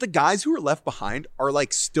 But the guys who are left behind are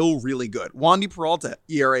like still really good. Wandy Peralta,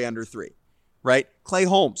 ERA under 3, right? Clay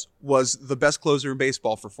Holmes was the best closer in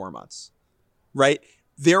baseball for 4 months, right?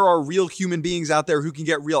 There are real human beings out there who can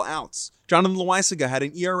get real outs. Jonathan Loaizaga had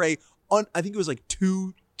an ERA on, I think it was like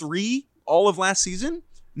 2.3 all of last season.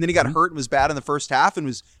 And then he got hurt and was bad in the first half and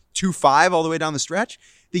was 2.5 all the way down the stretch.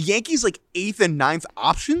 The Yankees' like 8th and 9th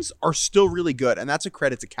options are still really good. And that's a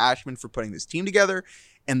credit to Cashman for putting this team together.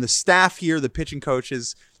 and the staff here, the pitching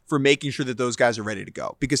coaches, for making sure that those guys are ready to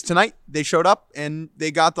go. Because tonight they showed up and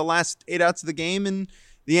they got the last 8 outs of the game and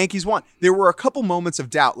the Yankees won. There were a couple moments of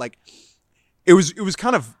doubt. Like it was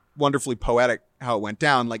kind of wonderfully poetic how it went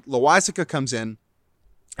down. Like Loaisiga comes in,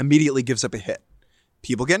 immediately gives up a hit.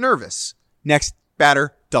 People get nervous. Next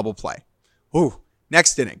batter, double play. Ooh,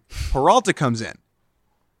 next inning, Peralta comes in,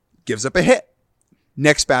 gives up a hit.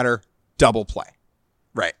 Next batter, double play.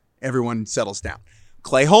 Right. Everyone settles down.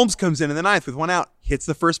 Clay Holmes comes in the 9th with 1 out, hits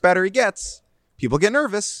the first batter he gets. People get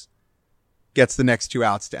nervous. Gets the next 2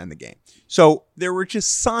 outs to end the game. So there were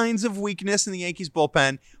just signs of weakness in the Yankees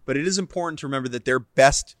bullpen, but it is important to remember that their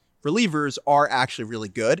best relievers are actually really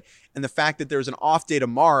good. And the fact that there's an off day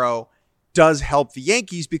tomorrow does help the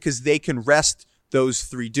Yankees because they can rest those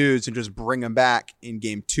 3 dudes and just bring them back in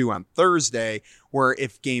game 2 on Thursday, where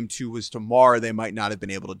if game 2 was tomorrow, they might not have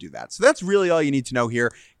been able to do that. So that's really all you need to know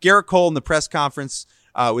here. Garrett Cole in the press conference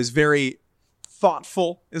was very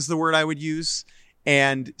thoughtful, is the word I would use,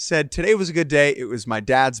 and said, today was a good day. It was my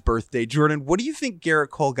dad's birthday. Jordan, what do you think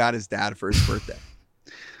Garrett Cole got his dad for his birthday?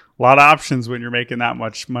 A lot of options when you're making that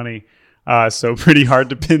much money. So pretty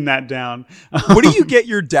hard to pin that down. What do you get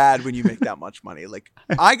your dad when you make that much money? Like,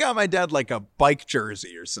 I got my dad like a bike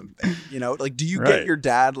jersey or something, you know, like, do you get your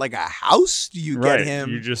dad like a house? Do you get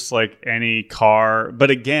him? You just like any car.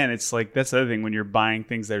 But again, it's like, that's the other thing when you're buying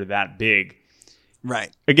things that are that big.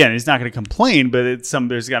 Right. Again, he's not going to complain, but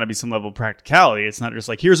there's got to be some level of practicality. It's not just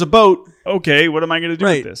like, here's a boat. Okay, what am I going to do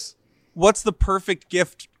with this? What's the perfect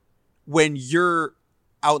gift when you're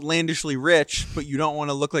outlandishly rich, but you don't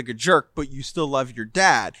want to look like a jerk, but you still love your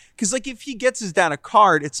dad? Because like if he gets his dad a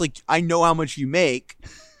card, it's like, I know how much you make.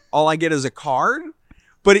 All I get is a card.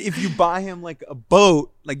 But if you buy him like a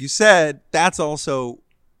boat, like you said, that's also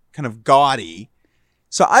kind of gaudy.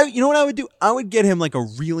 So you know what I would do? I would get him like a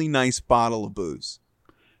really nice bottle of booze.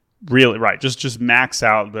 Really, right. Just max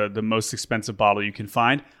out the most expensive bottle you can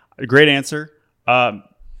find. A great answer.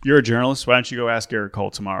 You're a journalist. Why don't you go ask Garrett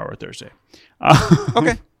Cole tomorrow or Thursday?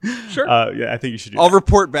 Okay, sure. Yeah, I think you should do I'll that.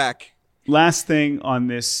 report back. Last thing on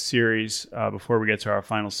this series, before we get to our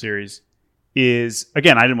final series, is,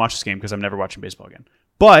 again, I didn't watch this game because I'm never watching baseball again.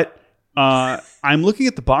 But I'm looking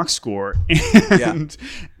at the box score,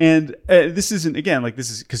 and this isn't, again, like this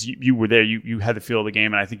is because you were there, you had the feel of the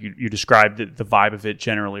game, and I think you described the vibe of it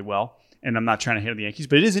generally well. And I'm not trying to hit on the Yankees,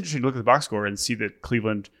 but it is interesting to look at the box score and see that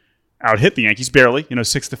Cleveland out-hit the Yankees barely,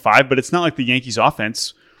 6-5. But it's not like the Yankees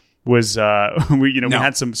offense was we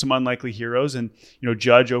had some unlikely heroes, and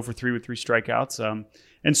Judge 0 for 3 with 3 strikeouts.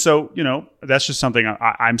 And so that's just something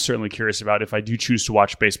I'm certainly curious about if I do choose to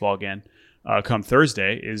watch baseball again. Come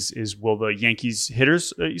Thursday, is will the Yankees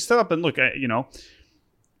hitters step up and look?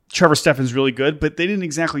 Trevor Steffen's really good, but they didn't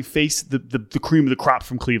exactly face the cream of the crop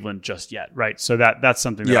from Cleveland just yet, right? So that's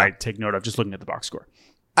something that I take note of just looking at the box score.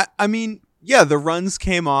 I mean, the runs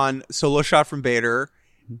came on solo shot from Bader,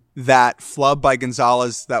 that flub by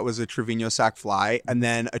Gonzalez that was a Trevino sac fly, and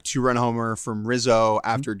then a 2-run homer from Rizzo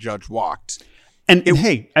after Judge walked. And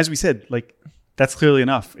hey, as we said, like, that's clearly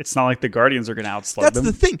enough. It's not like the Guardians are going to outslug them.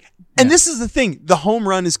 That's the thing. And this is the thing. The home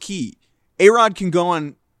run is key. A-Rod can go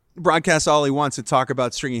on broadcast all he wants to talk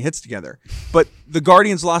about stringing hits together. But the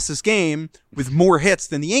Guardians lost this game with more hits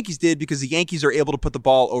than the Yankees did because the Yankees are able to put the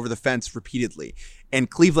ball over the fence repeatedly. And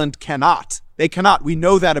Cleveland cannot. They cannot. We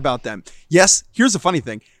know that about them. Yes, here's the funny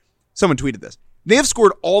thing. Someone tweeted this. They have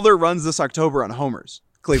scored all their runs this October on homers.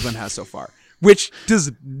 Cleveland has so far. Which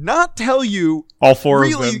does not tell you all four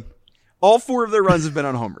of them. All 4 of their runs have been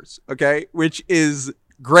on homers, okay? Which is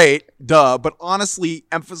great, but honestly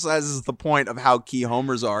emphasizes the point of how key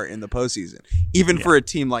homers are in the postseason, even for a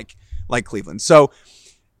team like Cleveland. So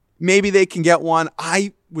maybe they can get one.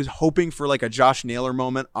 I was hoping for like a Josh Naylor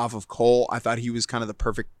moment off of Cole. I thought he was kind of the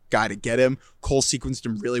perfect guy to get him. Cole sequenced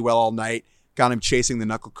him really well all night, got him chasing the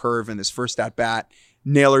knuckle curve in his first at-bat.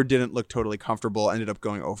 Naylor didn't look totally comfortable, ended up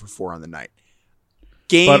going 0 for 4 on the night.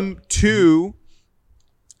 Game 2...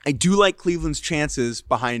 I do like Cleveland's chances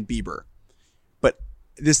behind Bieber, but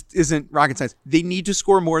this isn't rocket science. They need to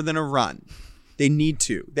score more than a run. They need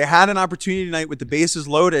to. They had an opportunity tonight with the bases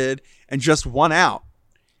loaded and just 1 out,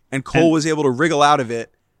 and Cole was able to wriggle out of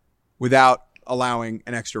it without allowing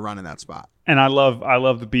an extra run in that spot. And I love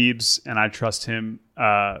the Biebs, and I trust him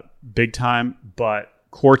big time, but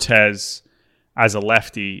Cortez as a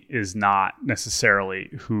lefty is not necessarily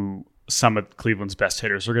who some of Cleveland's best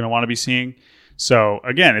hitters are going to want to be seeing. So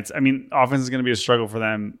again, offense is going to be a struggle for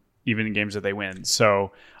them even in games that they win.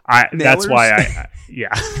 So that's why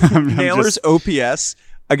Naylor's OPS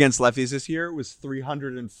against lefties this year was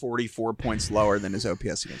 344 points lower than his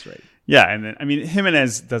OPS against righties. Yeah, and then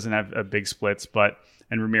Jimenez doesn't have big splits, but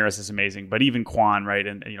and Ramirez is amazing, but even Quan, right,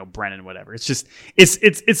 and Brennan, whatever. It's just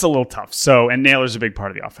it's a little tough. So, and Naylor's a big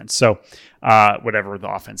part of the offense. So, whatever the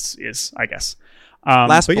offense is, I guess.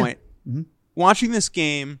 Last point. Yeah. Mm-hmm. Watching this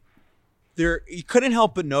game, you couldn't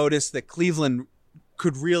help but notice that Cleveland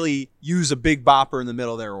could really use a big bopper in the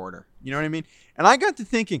middle of their order. You know what I mean? And I got to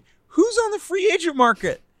thinking, who's on the free agent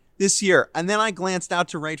market this year? And then I glanced out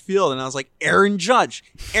to right field and I was like, Aaron Judge.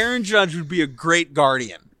 Aaron Judge would be a great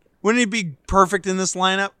guardian. Wouldn't he be perfect in this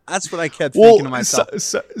lineup? That's what I kept thinking to myself.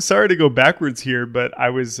 Sorry to go backwards here, but I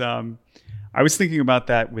was thinking about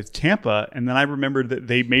that with Tampa, and then I remembered that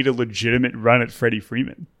they made a legitimate run at Freddie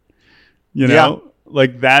Freeman.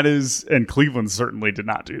 Like that is, and Cleveland certainly did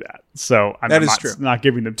not do that. So I'm not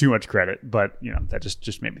giving them too much credit, but that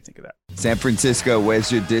just made me think of that. San Francisco, where's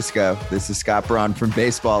your disco? This is Scott Braun from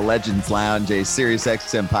Baseball Legends Lounge, a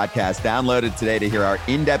SiriusXM podcast. Downloaded today to hear our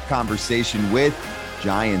in-depth conversation with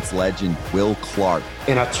Giants legend Will Clark.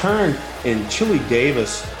 And I turned, and Chili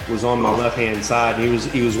Davis was on my left-hand side.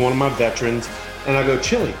 He was one of my veterans. And I go,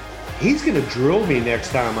 Chili, he's going to drill me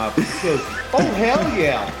next time up. He goes, oh, hell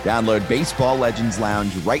yeah. Download Baseball Legends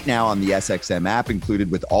Lounge right now on the SXM app, included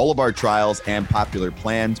with all of our trials and popular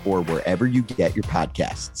plans, or wherever you get your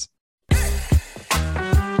podcasts.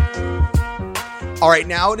 All right,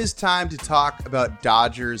 now it is time to talk about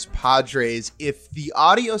Dodgers Padres. If the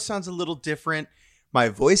audio sounds a little different, my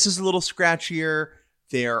voice is a little scratchier,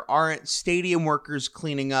 there aren't stadium workers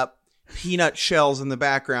cleaning up peanut shells in the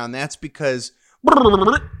background, that's because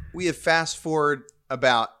we have fast forward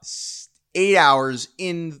about 8 hours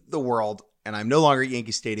in the world, and I'm no longer at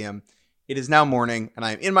Yankee Stadium. It is now morning, and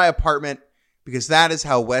I'm in my apartment because that is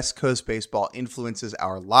how West Coast baseball influences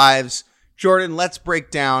our lives. Jordan, let's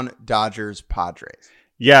break down Dodgers Padres.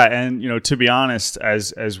 Yeah, and to be honest,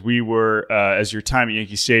 as we were as your time at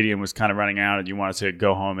Yankee Stadium was kind of running out and you wanted to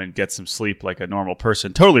go home and get some sleep like a normal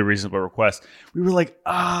person, totally reasonable request. We were like,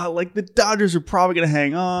 the Dodgers are probably going to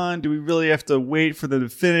hang on. Do we really have to wait for them to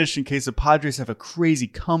finish in case the Padres have a crazy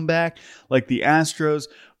comeback like the Astros?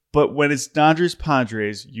 But when it's Dodgers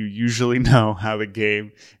Padres, you usually know how the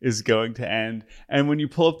game is going to end. And when you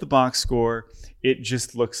pull up the box score, it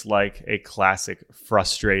just looks like a classic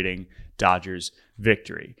frustrating Dodgers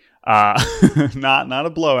victory. Not a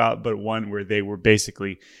blowout, but one where they were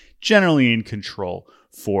basically generally in control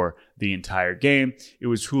for the entire game. It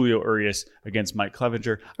was Julio Urias against Mike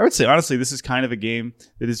Clevenger. I would say, honestly, this is kind of a game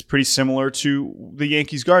that is pretty similar to the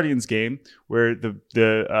Yankees-Guardians game, where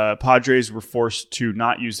the Padres were forced to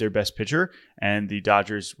not use their best pitcher, and the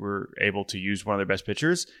Dodgers were able to use one of their best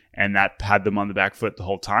pitchers, and that had them on the back foot the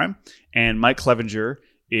whole time. And Mike Clevenger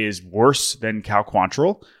is worse than Cal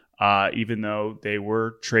Quantrill, even though they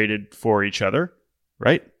were traded for each other,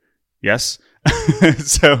 right? Yes.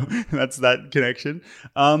 So that's that connection.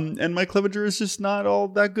 And Mike Clevenger is just not all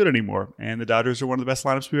that good anymore. And the Dodgers are one of the best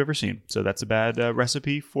lineups we've ever seen. So that's a bad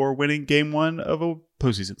recipe for winning game one of a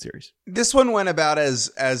postseason series. This one went about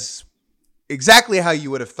as exactly how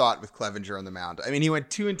you would have thought with Clevenger on the mound. I mean, he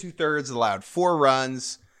went 2 2/3, allowed 4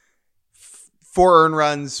 runs, 4 earned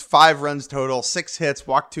runs, 5 runs total, 6 hits,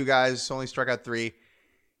 walked 2 guys, only struck out 3.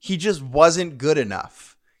 He just wasn't good enough.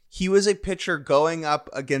 He was a pitcher going up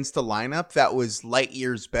against a lineup that was light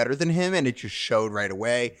years better than him, and it just showed right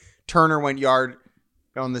away. Turner went yard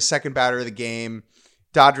on the second batter of the game.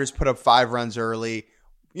 Dodgers put up 5 runs early.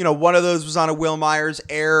 One of those was on a Will Myers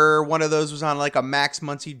error. One of those was on like a Max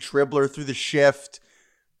Muncy dribbler through the shift.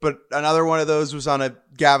 But another one of those was on a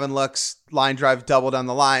Gavin Lux line drive double down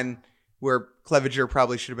the line where Clevenger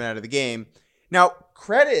probably should have been out of the game. Now,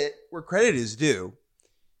 credit where credit is due.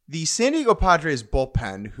 The San Diego Padres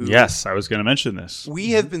bullpen, who... Yes, I was going to mention this.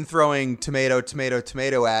 We have been throwing tomato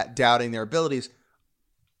at, doubting their abilities.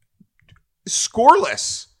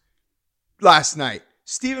 Scoreless last night.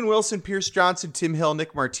 Steven Wilson, Pierce Johnson, Tim Hill,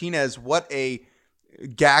 Nick Martinez. What a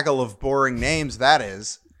gaggle of boring names that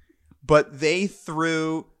is. But they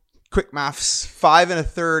threw quick maths 5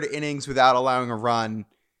 1/3 innings without allowing a run,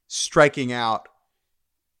 striking out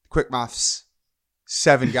quick maths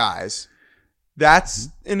 7 guys. That's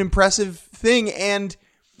an impressive thing. And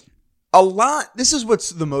this is what's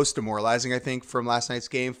the most demoralizing, I think, from last night's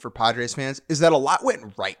game for Padres fans, is that a lot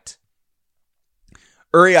went right.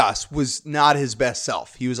 Urias was not his best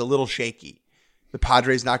self. He was a little shaky. The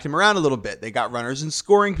Padres knocked him around a little bit. They got runners in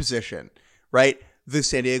scoring position, right? The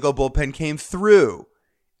San Diego bullpen came through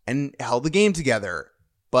and held the game together.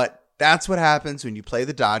 But that's what happens when you play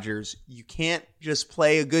the Dodgers. You can't just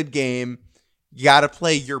play a good game. You got to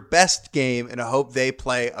play your best game and hope they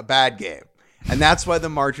play a bad game. And that's why the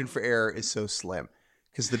margin for error is so slim.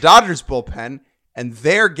 Because the Dodgers bullpen and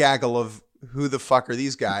their gaggle of who the fuck are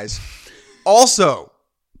these guys also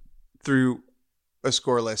through a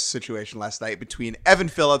scoreless situation last night between Evan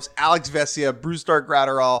Phillips, Alex Vesia, Brusdar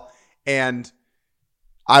Gratterall, and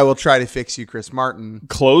I will try to fix you, Chris Martin.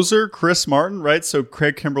 Closer, Chris Martin, right? So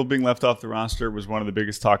Craig Kimbrell being left off the roster was one of the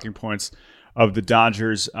biggest talking points of the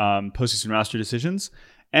Dodgers' postseason roster decisions.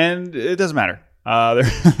 And it doesn't matter.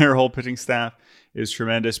 Their whole pitching staff is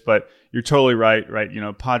tremendous, but you're totally right?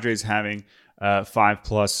 Padres having 5+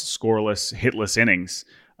 scoreless, hitless innings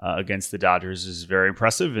against the Dodgers is very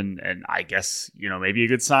impressive, and I guess maybe a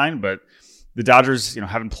good sign. But the Dodgers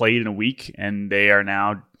haven't played in a week, and they are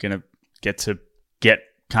now gonna get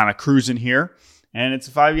kind of cruising here. And it's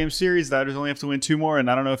a 5-game series. The Dodgers only have to win 2 more, and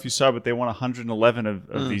I don't know if you saw, but they won 111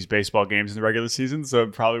 of these baseball games in the regular season, so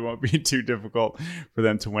it probably won't be too difficult for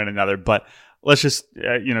them to win another. But let's just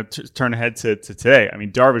turn ahead to today. I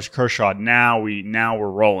mean, Darvish, Kershaw. Now we're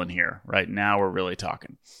rolling here, right? Now we're really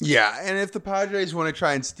talking. Yeah, and if the Padres want to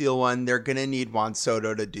try and steal one, they're going to need Juan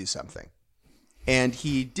Soto to do something. And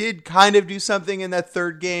he did kind of do something in that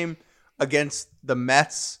third game against the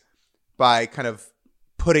Mets by kind of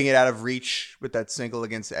putting it out of reach with that single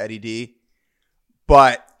against Eddie D.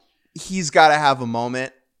 But he's got to have a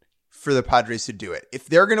moment for the Padres to do it. If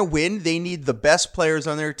they're going to win, they need the best players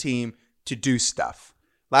on their team to do stuff.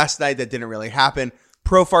 Last night, that didn't really happen.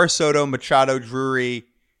 Profar, Soto, Machado, Drury,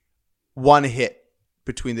 1 hit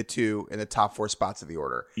between the two in the top 4 spots of the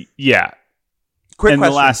order. Yeah. Quick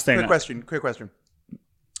question.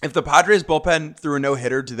 If the Padres bullpen threw a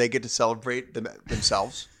no-hitter, do they get to celebrate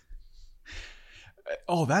themselves?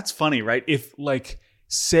 Oh, that's funny, right? If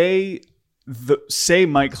say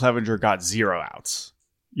Mike Clevenger got 0 outs,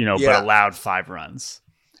 but allowed 5 runs,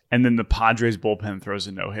 and then the Padres bullpen throws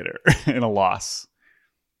a no-hitter in a loss.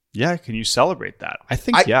 Yeah, can you celebrate that? I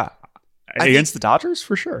think against the Dodgers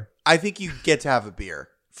for sure. I think you get to have a beer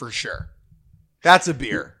for sure. That's a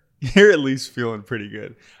beer. You're at least feeling pretty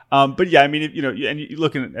good. But yeah, I mean, and you're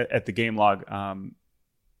looking at the game log,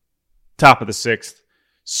 top of the 6th,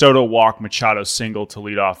 Soto walk, Machado single to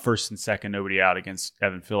lead off, first and second, nobody out against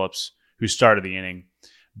Evan Phillips, who started the inning.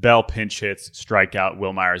 Bell pinch hits, strikeout,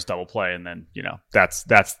 Will Myers double play, and then that's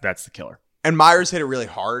the killer. And Myers hit it really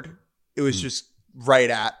hard. It was just right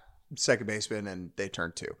at second baseman, and they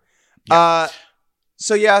turned 2. Yeah.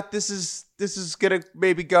 So yeah, this is gonna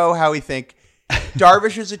maybe go how we think.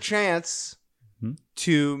 Darvish has a chance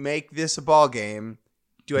to make this a ball game.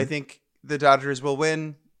 Do I think the Dodgers will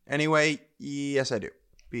win anyway? Yes, I do.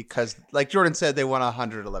 Because, like Jordan said, they won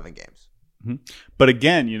 111 games. Mm-hmm. But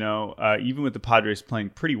again, even with the Padres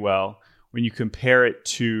playing pretty well, when you compare it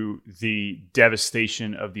to the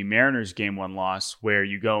devastation of the Mariners game 1 loss, where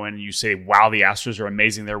you go in and you say, wow, the Astros are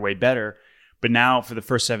amazing, they're way better. But now for the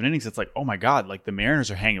first 7 innings, it's like, oh my God, the Mariners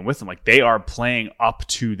are hanging with them. They are playing up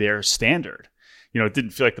to their standard. It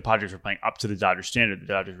didn't feel like the Padres were playing up to the Dodgers standard. The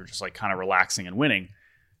Dodgers were just kind of relaxing and winning.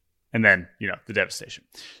 And then, the devastation.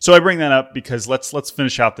 So I bring that up because let's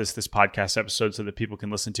finish out this podcast episode so that people can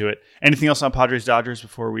listen to it. Anything else on Padres Dodgers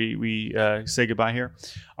before we say goodbye here?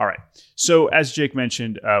 All right. So as Jake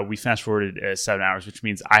mentioned, we fast forwarded 7 hours, which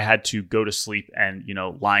means I had to go to sleep and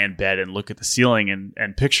lie in bed and look at the ceiling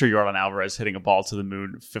and picture Yordan Alvarez hitting a ball to the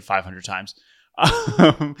moon 500 times.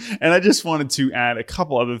 And I just wanted to add a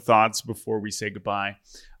couple other thoughts before we say goodbye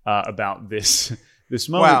about this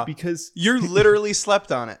moment. Wow. Because you literally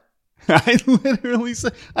slept on it. I literally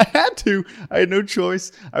said I had to. I had no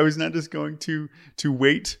choice. I was not just going to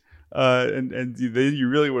wait. And then you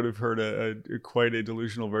really would have heard a quite a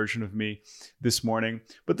delusional version of me this morning.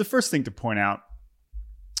 But the first thing to point out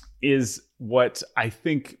is what I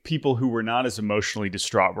think people who were not as emotionally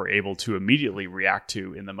distraught were able to immediately react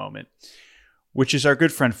to in the moment, which is our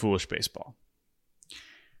good friend Foolish Baseball,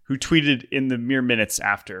 who tweeted in the mere minutes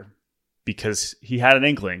after, because he had an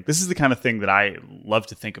inkling. This is the kind of thing that I love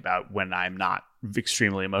to think about when I'm not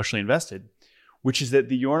extremely emotionally invested, which is that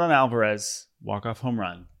the Yordan Alvarez walk-off home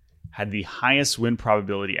run had the highest win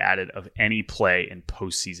probability added of any play in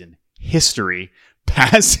postseason history,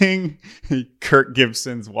 passing Kirk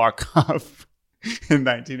Gibson's walk-off in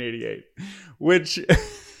 1988, which...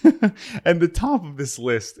 and the top of this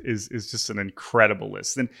list is just an incredible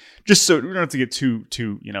list. And just so we don't have to get too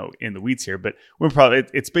in the weeds here, but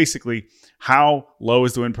it's basically how low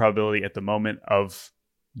is the win probability at the moment of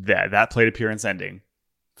that plate appearance ending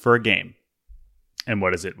for a game, and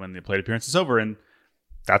what is it when the plate appearance is over? And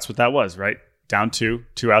that's what that was, right? Down 2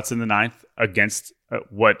 outs in the 9th against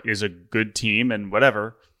what is a good team and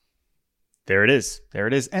whatever. There it is.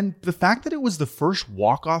 And the fact that it was the first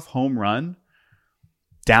walk-off home run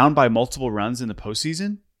down by multiple runs in the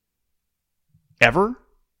postseason ever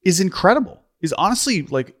is incredible. Is honestly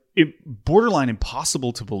borderline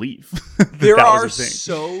impossible to believe. There are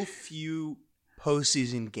so few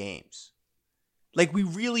postseason games. Like, we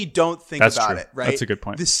really don't think about it, right? That's a good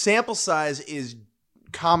point. The sample size is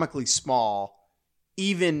comically small,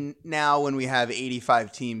 even now when we have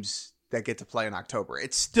 85 teams that get to play in October.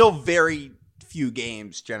 It's still very few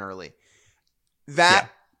games generally. That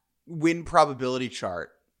win probability chart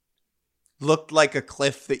looked like a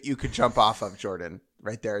cliff that you could jump off of, Jordan,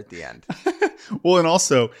 right there at the end. Well, and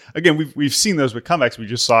also, again, we've seen those with comebacks. We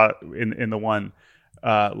just saw it in the one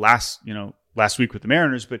last week with the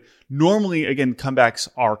Mariners. But normally, again, comebacks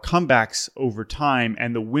are comebacks over time,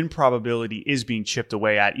 and the win probability is being chipped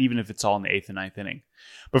away at, even if it's all in the 8th and 9th inning.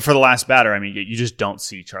 But for the last batter, I mean, you just don't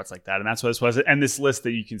see charts like that. And that's what this was. And this list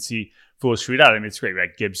that you can see Foolish tweet out, I mean, it's great,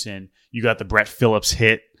 right? Gibson, you got the Brett Phillips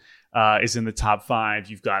hit is in the top 5.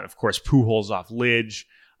 You've got, of course, Pujols off Lidge.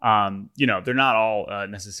 They're not all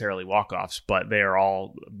necessarily walk-offs, but they are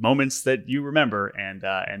all moments that you remember.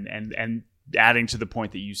 And adding to the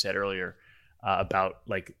point that you said earlier about,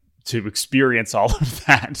 like, to experience all of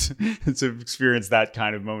that, to experience that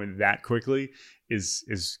kind of moment that quickly is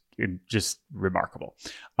just remarkable.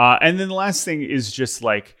 And then the last thing is just,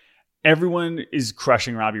 like, everyone is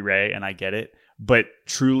crushing Robbie Ray, and I get it, but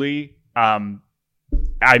truly,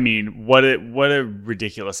 I mean, what a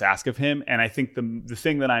ridiculous ask of him. And I think the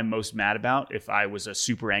thing that I'm most mad about, if I was a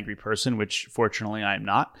super angry person, which fortunately I am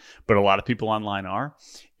not, but a lot of people online are,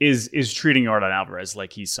 is treating Yordan Alvarez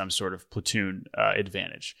like he's some sort of platoon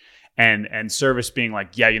advantage. And Service being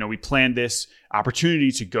like, yeah, we planned this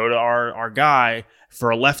opportunity to go to our guy for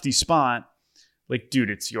a lefty spot. Like, dude,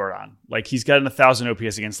 it's Yordan. Like, he's got 1,000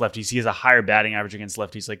 OPS against lefties. He has a higher batting average against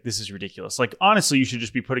lefties. Like, this is ridiculous. Like, honestly, you should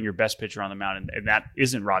just be putting your best pitcher on the mound, and that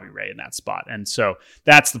isn't Robbie Ray in that spot. And so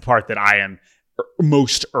that's the part that I am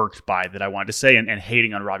most irked by, that I wanted to say, and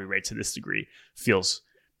hating on Robbie Ray to this degree feels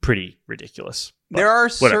pretty ridiculous. But there are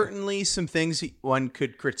whatever. certainly some things one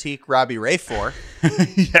could critique Robbie Ray for.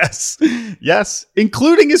 Yes,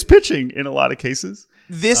 including his pitching in a lot of cases.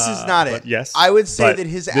 This is not it. Yes, I would say that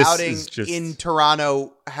his outing just in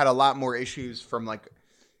Toronto had a lot more issues from like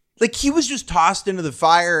he was just tossed into the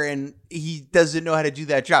fire, and he doesn't know how to do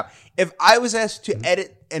that job. If I was asked to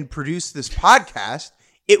edit and produce this podcast,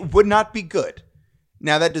 it would not be good.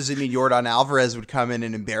 Now, that doesn't mean Yordan Alvarez would come in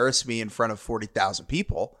and embarrass me in front of 40,000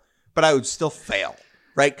 people, but I would still fail,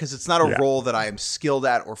 right? Because it's not a role that I am skilled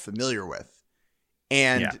at or familiar with.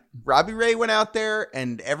 And Robbie Ray went out there,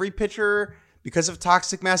 and every pitcher, because of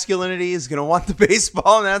toxic masculinity, is going to want the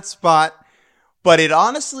baseball in that spot. But it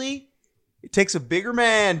takes a bigger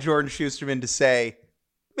man, Jordan Schusterman, to say,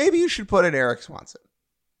 maybe you should put in Eric Swanson.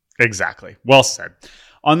 Exactly. Well said.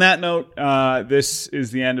 On that note, this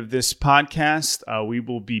is the end of this podcast. We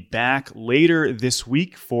will be back later this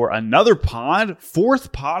week for another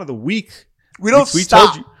fourth pod of the week. We don't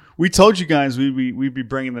stop. We told you guys we'd be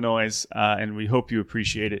bringing the noise, and we hope you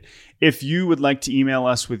appreciate it. If you would like to email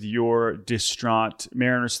us with your distraught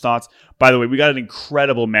Mariners thoughts, by the way, we got an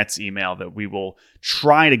incredible Mets email that we will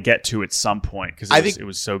try to get to at some point because it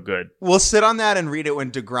was so good. We'll sit on that and read it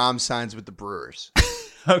when DeGrom signs with the Brewers.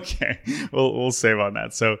 Okay, we'll save on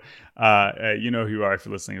that. So, you know who you are if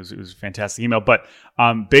you're listening. It was a fantastic email. But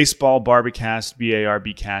baseballbarbicast,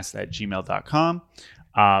 barbcast@gmail.com.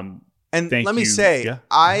 And let me say,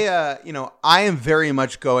 I am very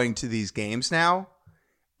much going to these games now.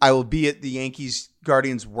 I will be at the Yankees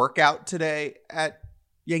Guardians workout today at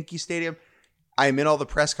Yankee Stadium. I am in all the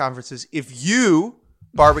press conferences. If you,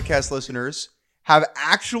 Barbicast listeners, have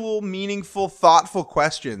actual, meaningful, thoughtful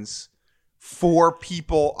questions for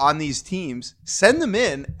people on these teams, send them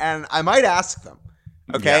in, and I might ask them.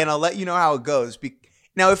 Okay, and I'll let you know how it goes.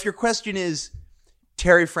 Now, if your question is,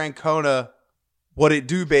 Terry Francona, what it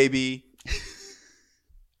do, baby?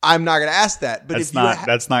 I'm not going to ask that. But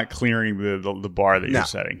that's not clearing the bar that you're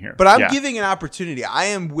setting here. But I'm giving an opportunity. I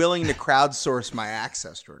am willing to crowdsource my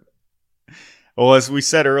access, Jordan. Well, as we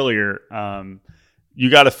said earlier, you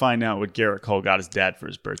got to find out what Garrett Cole got his dad for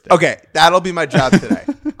his birthday. Okay, that'll be my job today.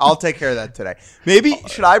 I'll take care of that today. Maybe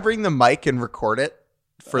should I bring the mic and record it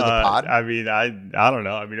for the pod? I mean, I don't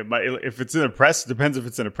know. I mean, it might, if it's in a press, it depends if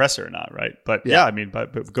it's in a presser or not, right? But I mean,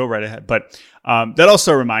 but go right ahead. But that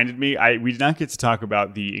also reminded me, we did not get to talk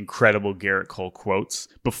about the incredible Garrett Cole quotes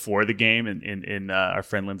before the game in our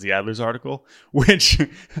friend Lindsay Adler's article, which,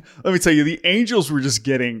 let me tell you, the Angels were just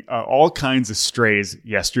getting all kinds of strays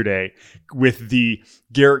yesterday with the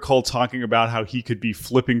Garrett Cole talking about how he could be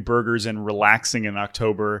flipping burgers and relaxing in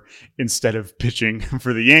October instead of pitching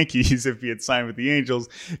for the Yankees if he had signed with the Angels,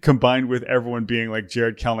 combined with everyone being like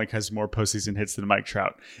Jared Kelenic has more postseason hits than Mike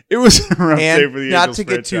Trout. It was a rough day for the Angels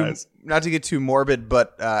franchise. not to get too morbid,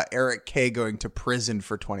 but Eric K going to prison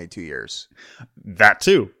for 22 years. That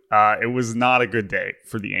too. It was not a good day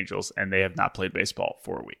for the Angels, and they have not played baseball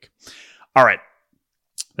for a week. All right.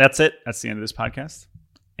 That's it. That's the end of this podcast.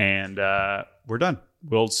 And we're done.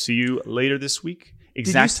 We'll see you later this week.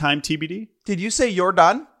 Exact time TBD. Did you say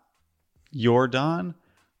Yordan? Yordan?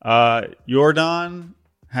 Yordan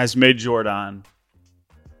has made Jordan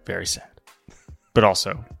very sad. But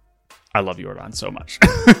also, I love Yordan so much.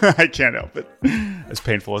 I can't help it. As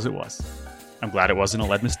painful as it was. I'm glad it wasn't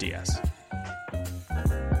Aledmus Diaz.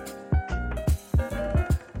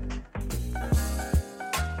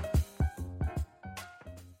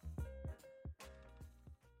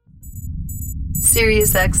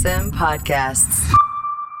 SiriusXM Podcasts.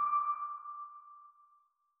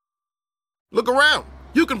 Look around.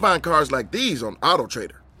 You can find cars like these on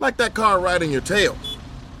AutoTrader, like that car riding your tail.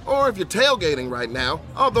 Or if you're tailgating right now,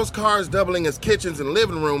 all those cars doubling as kitchens and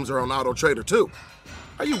living rooms are on AutoTrader too.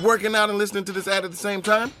 Are you working out and listening to this ad at the same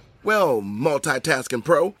time? Well, multitasking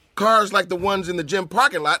pro, cars like the ones in the gym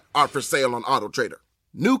parking lot are for sale on AutoTrader.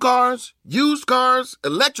 New cars, used cars,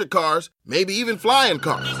 electric cars, maybe even flying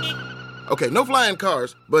cars. Okay, no flying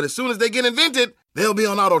cars, but as soon as they get invented, they'll be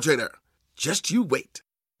on AutoTrader. Just you wait.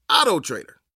 AutoTrader.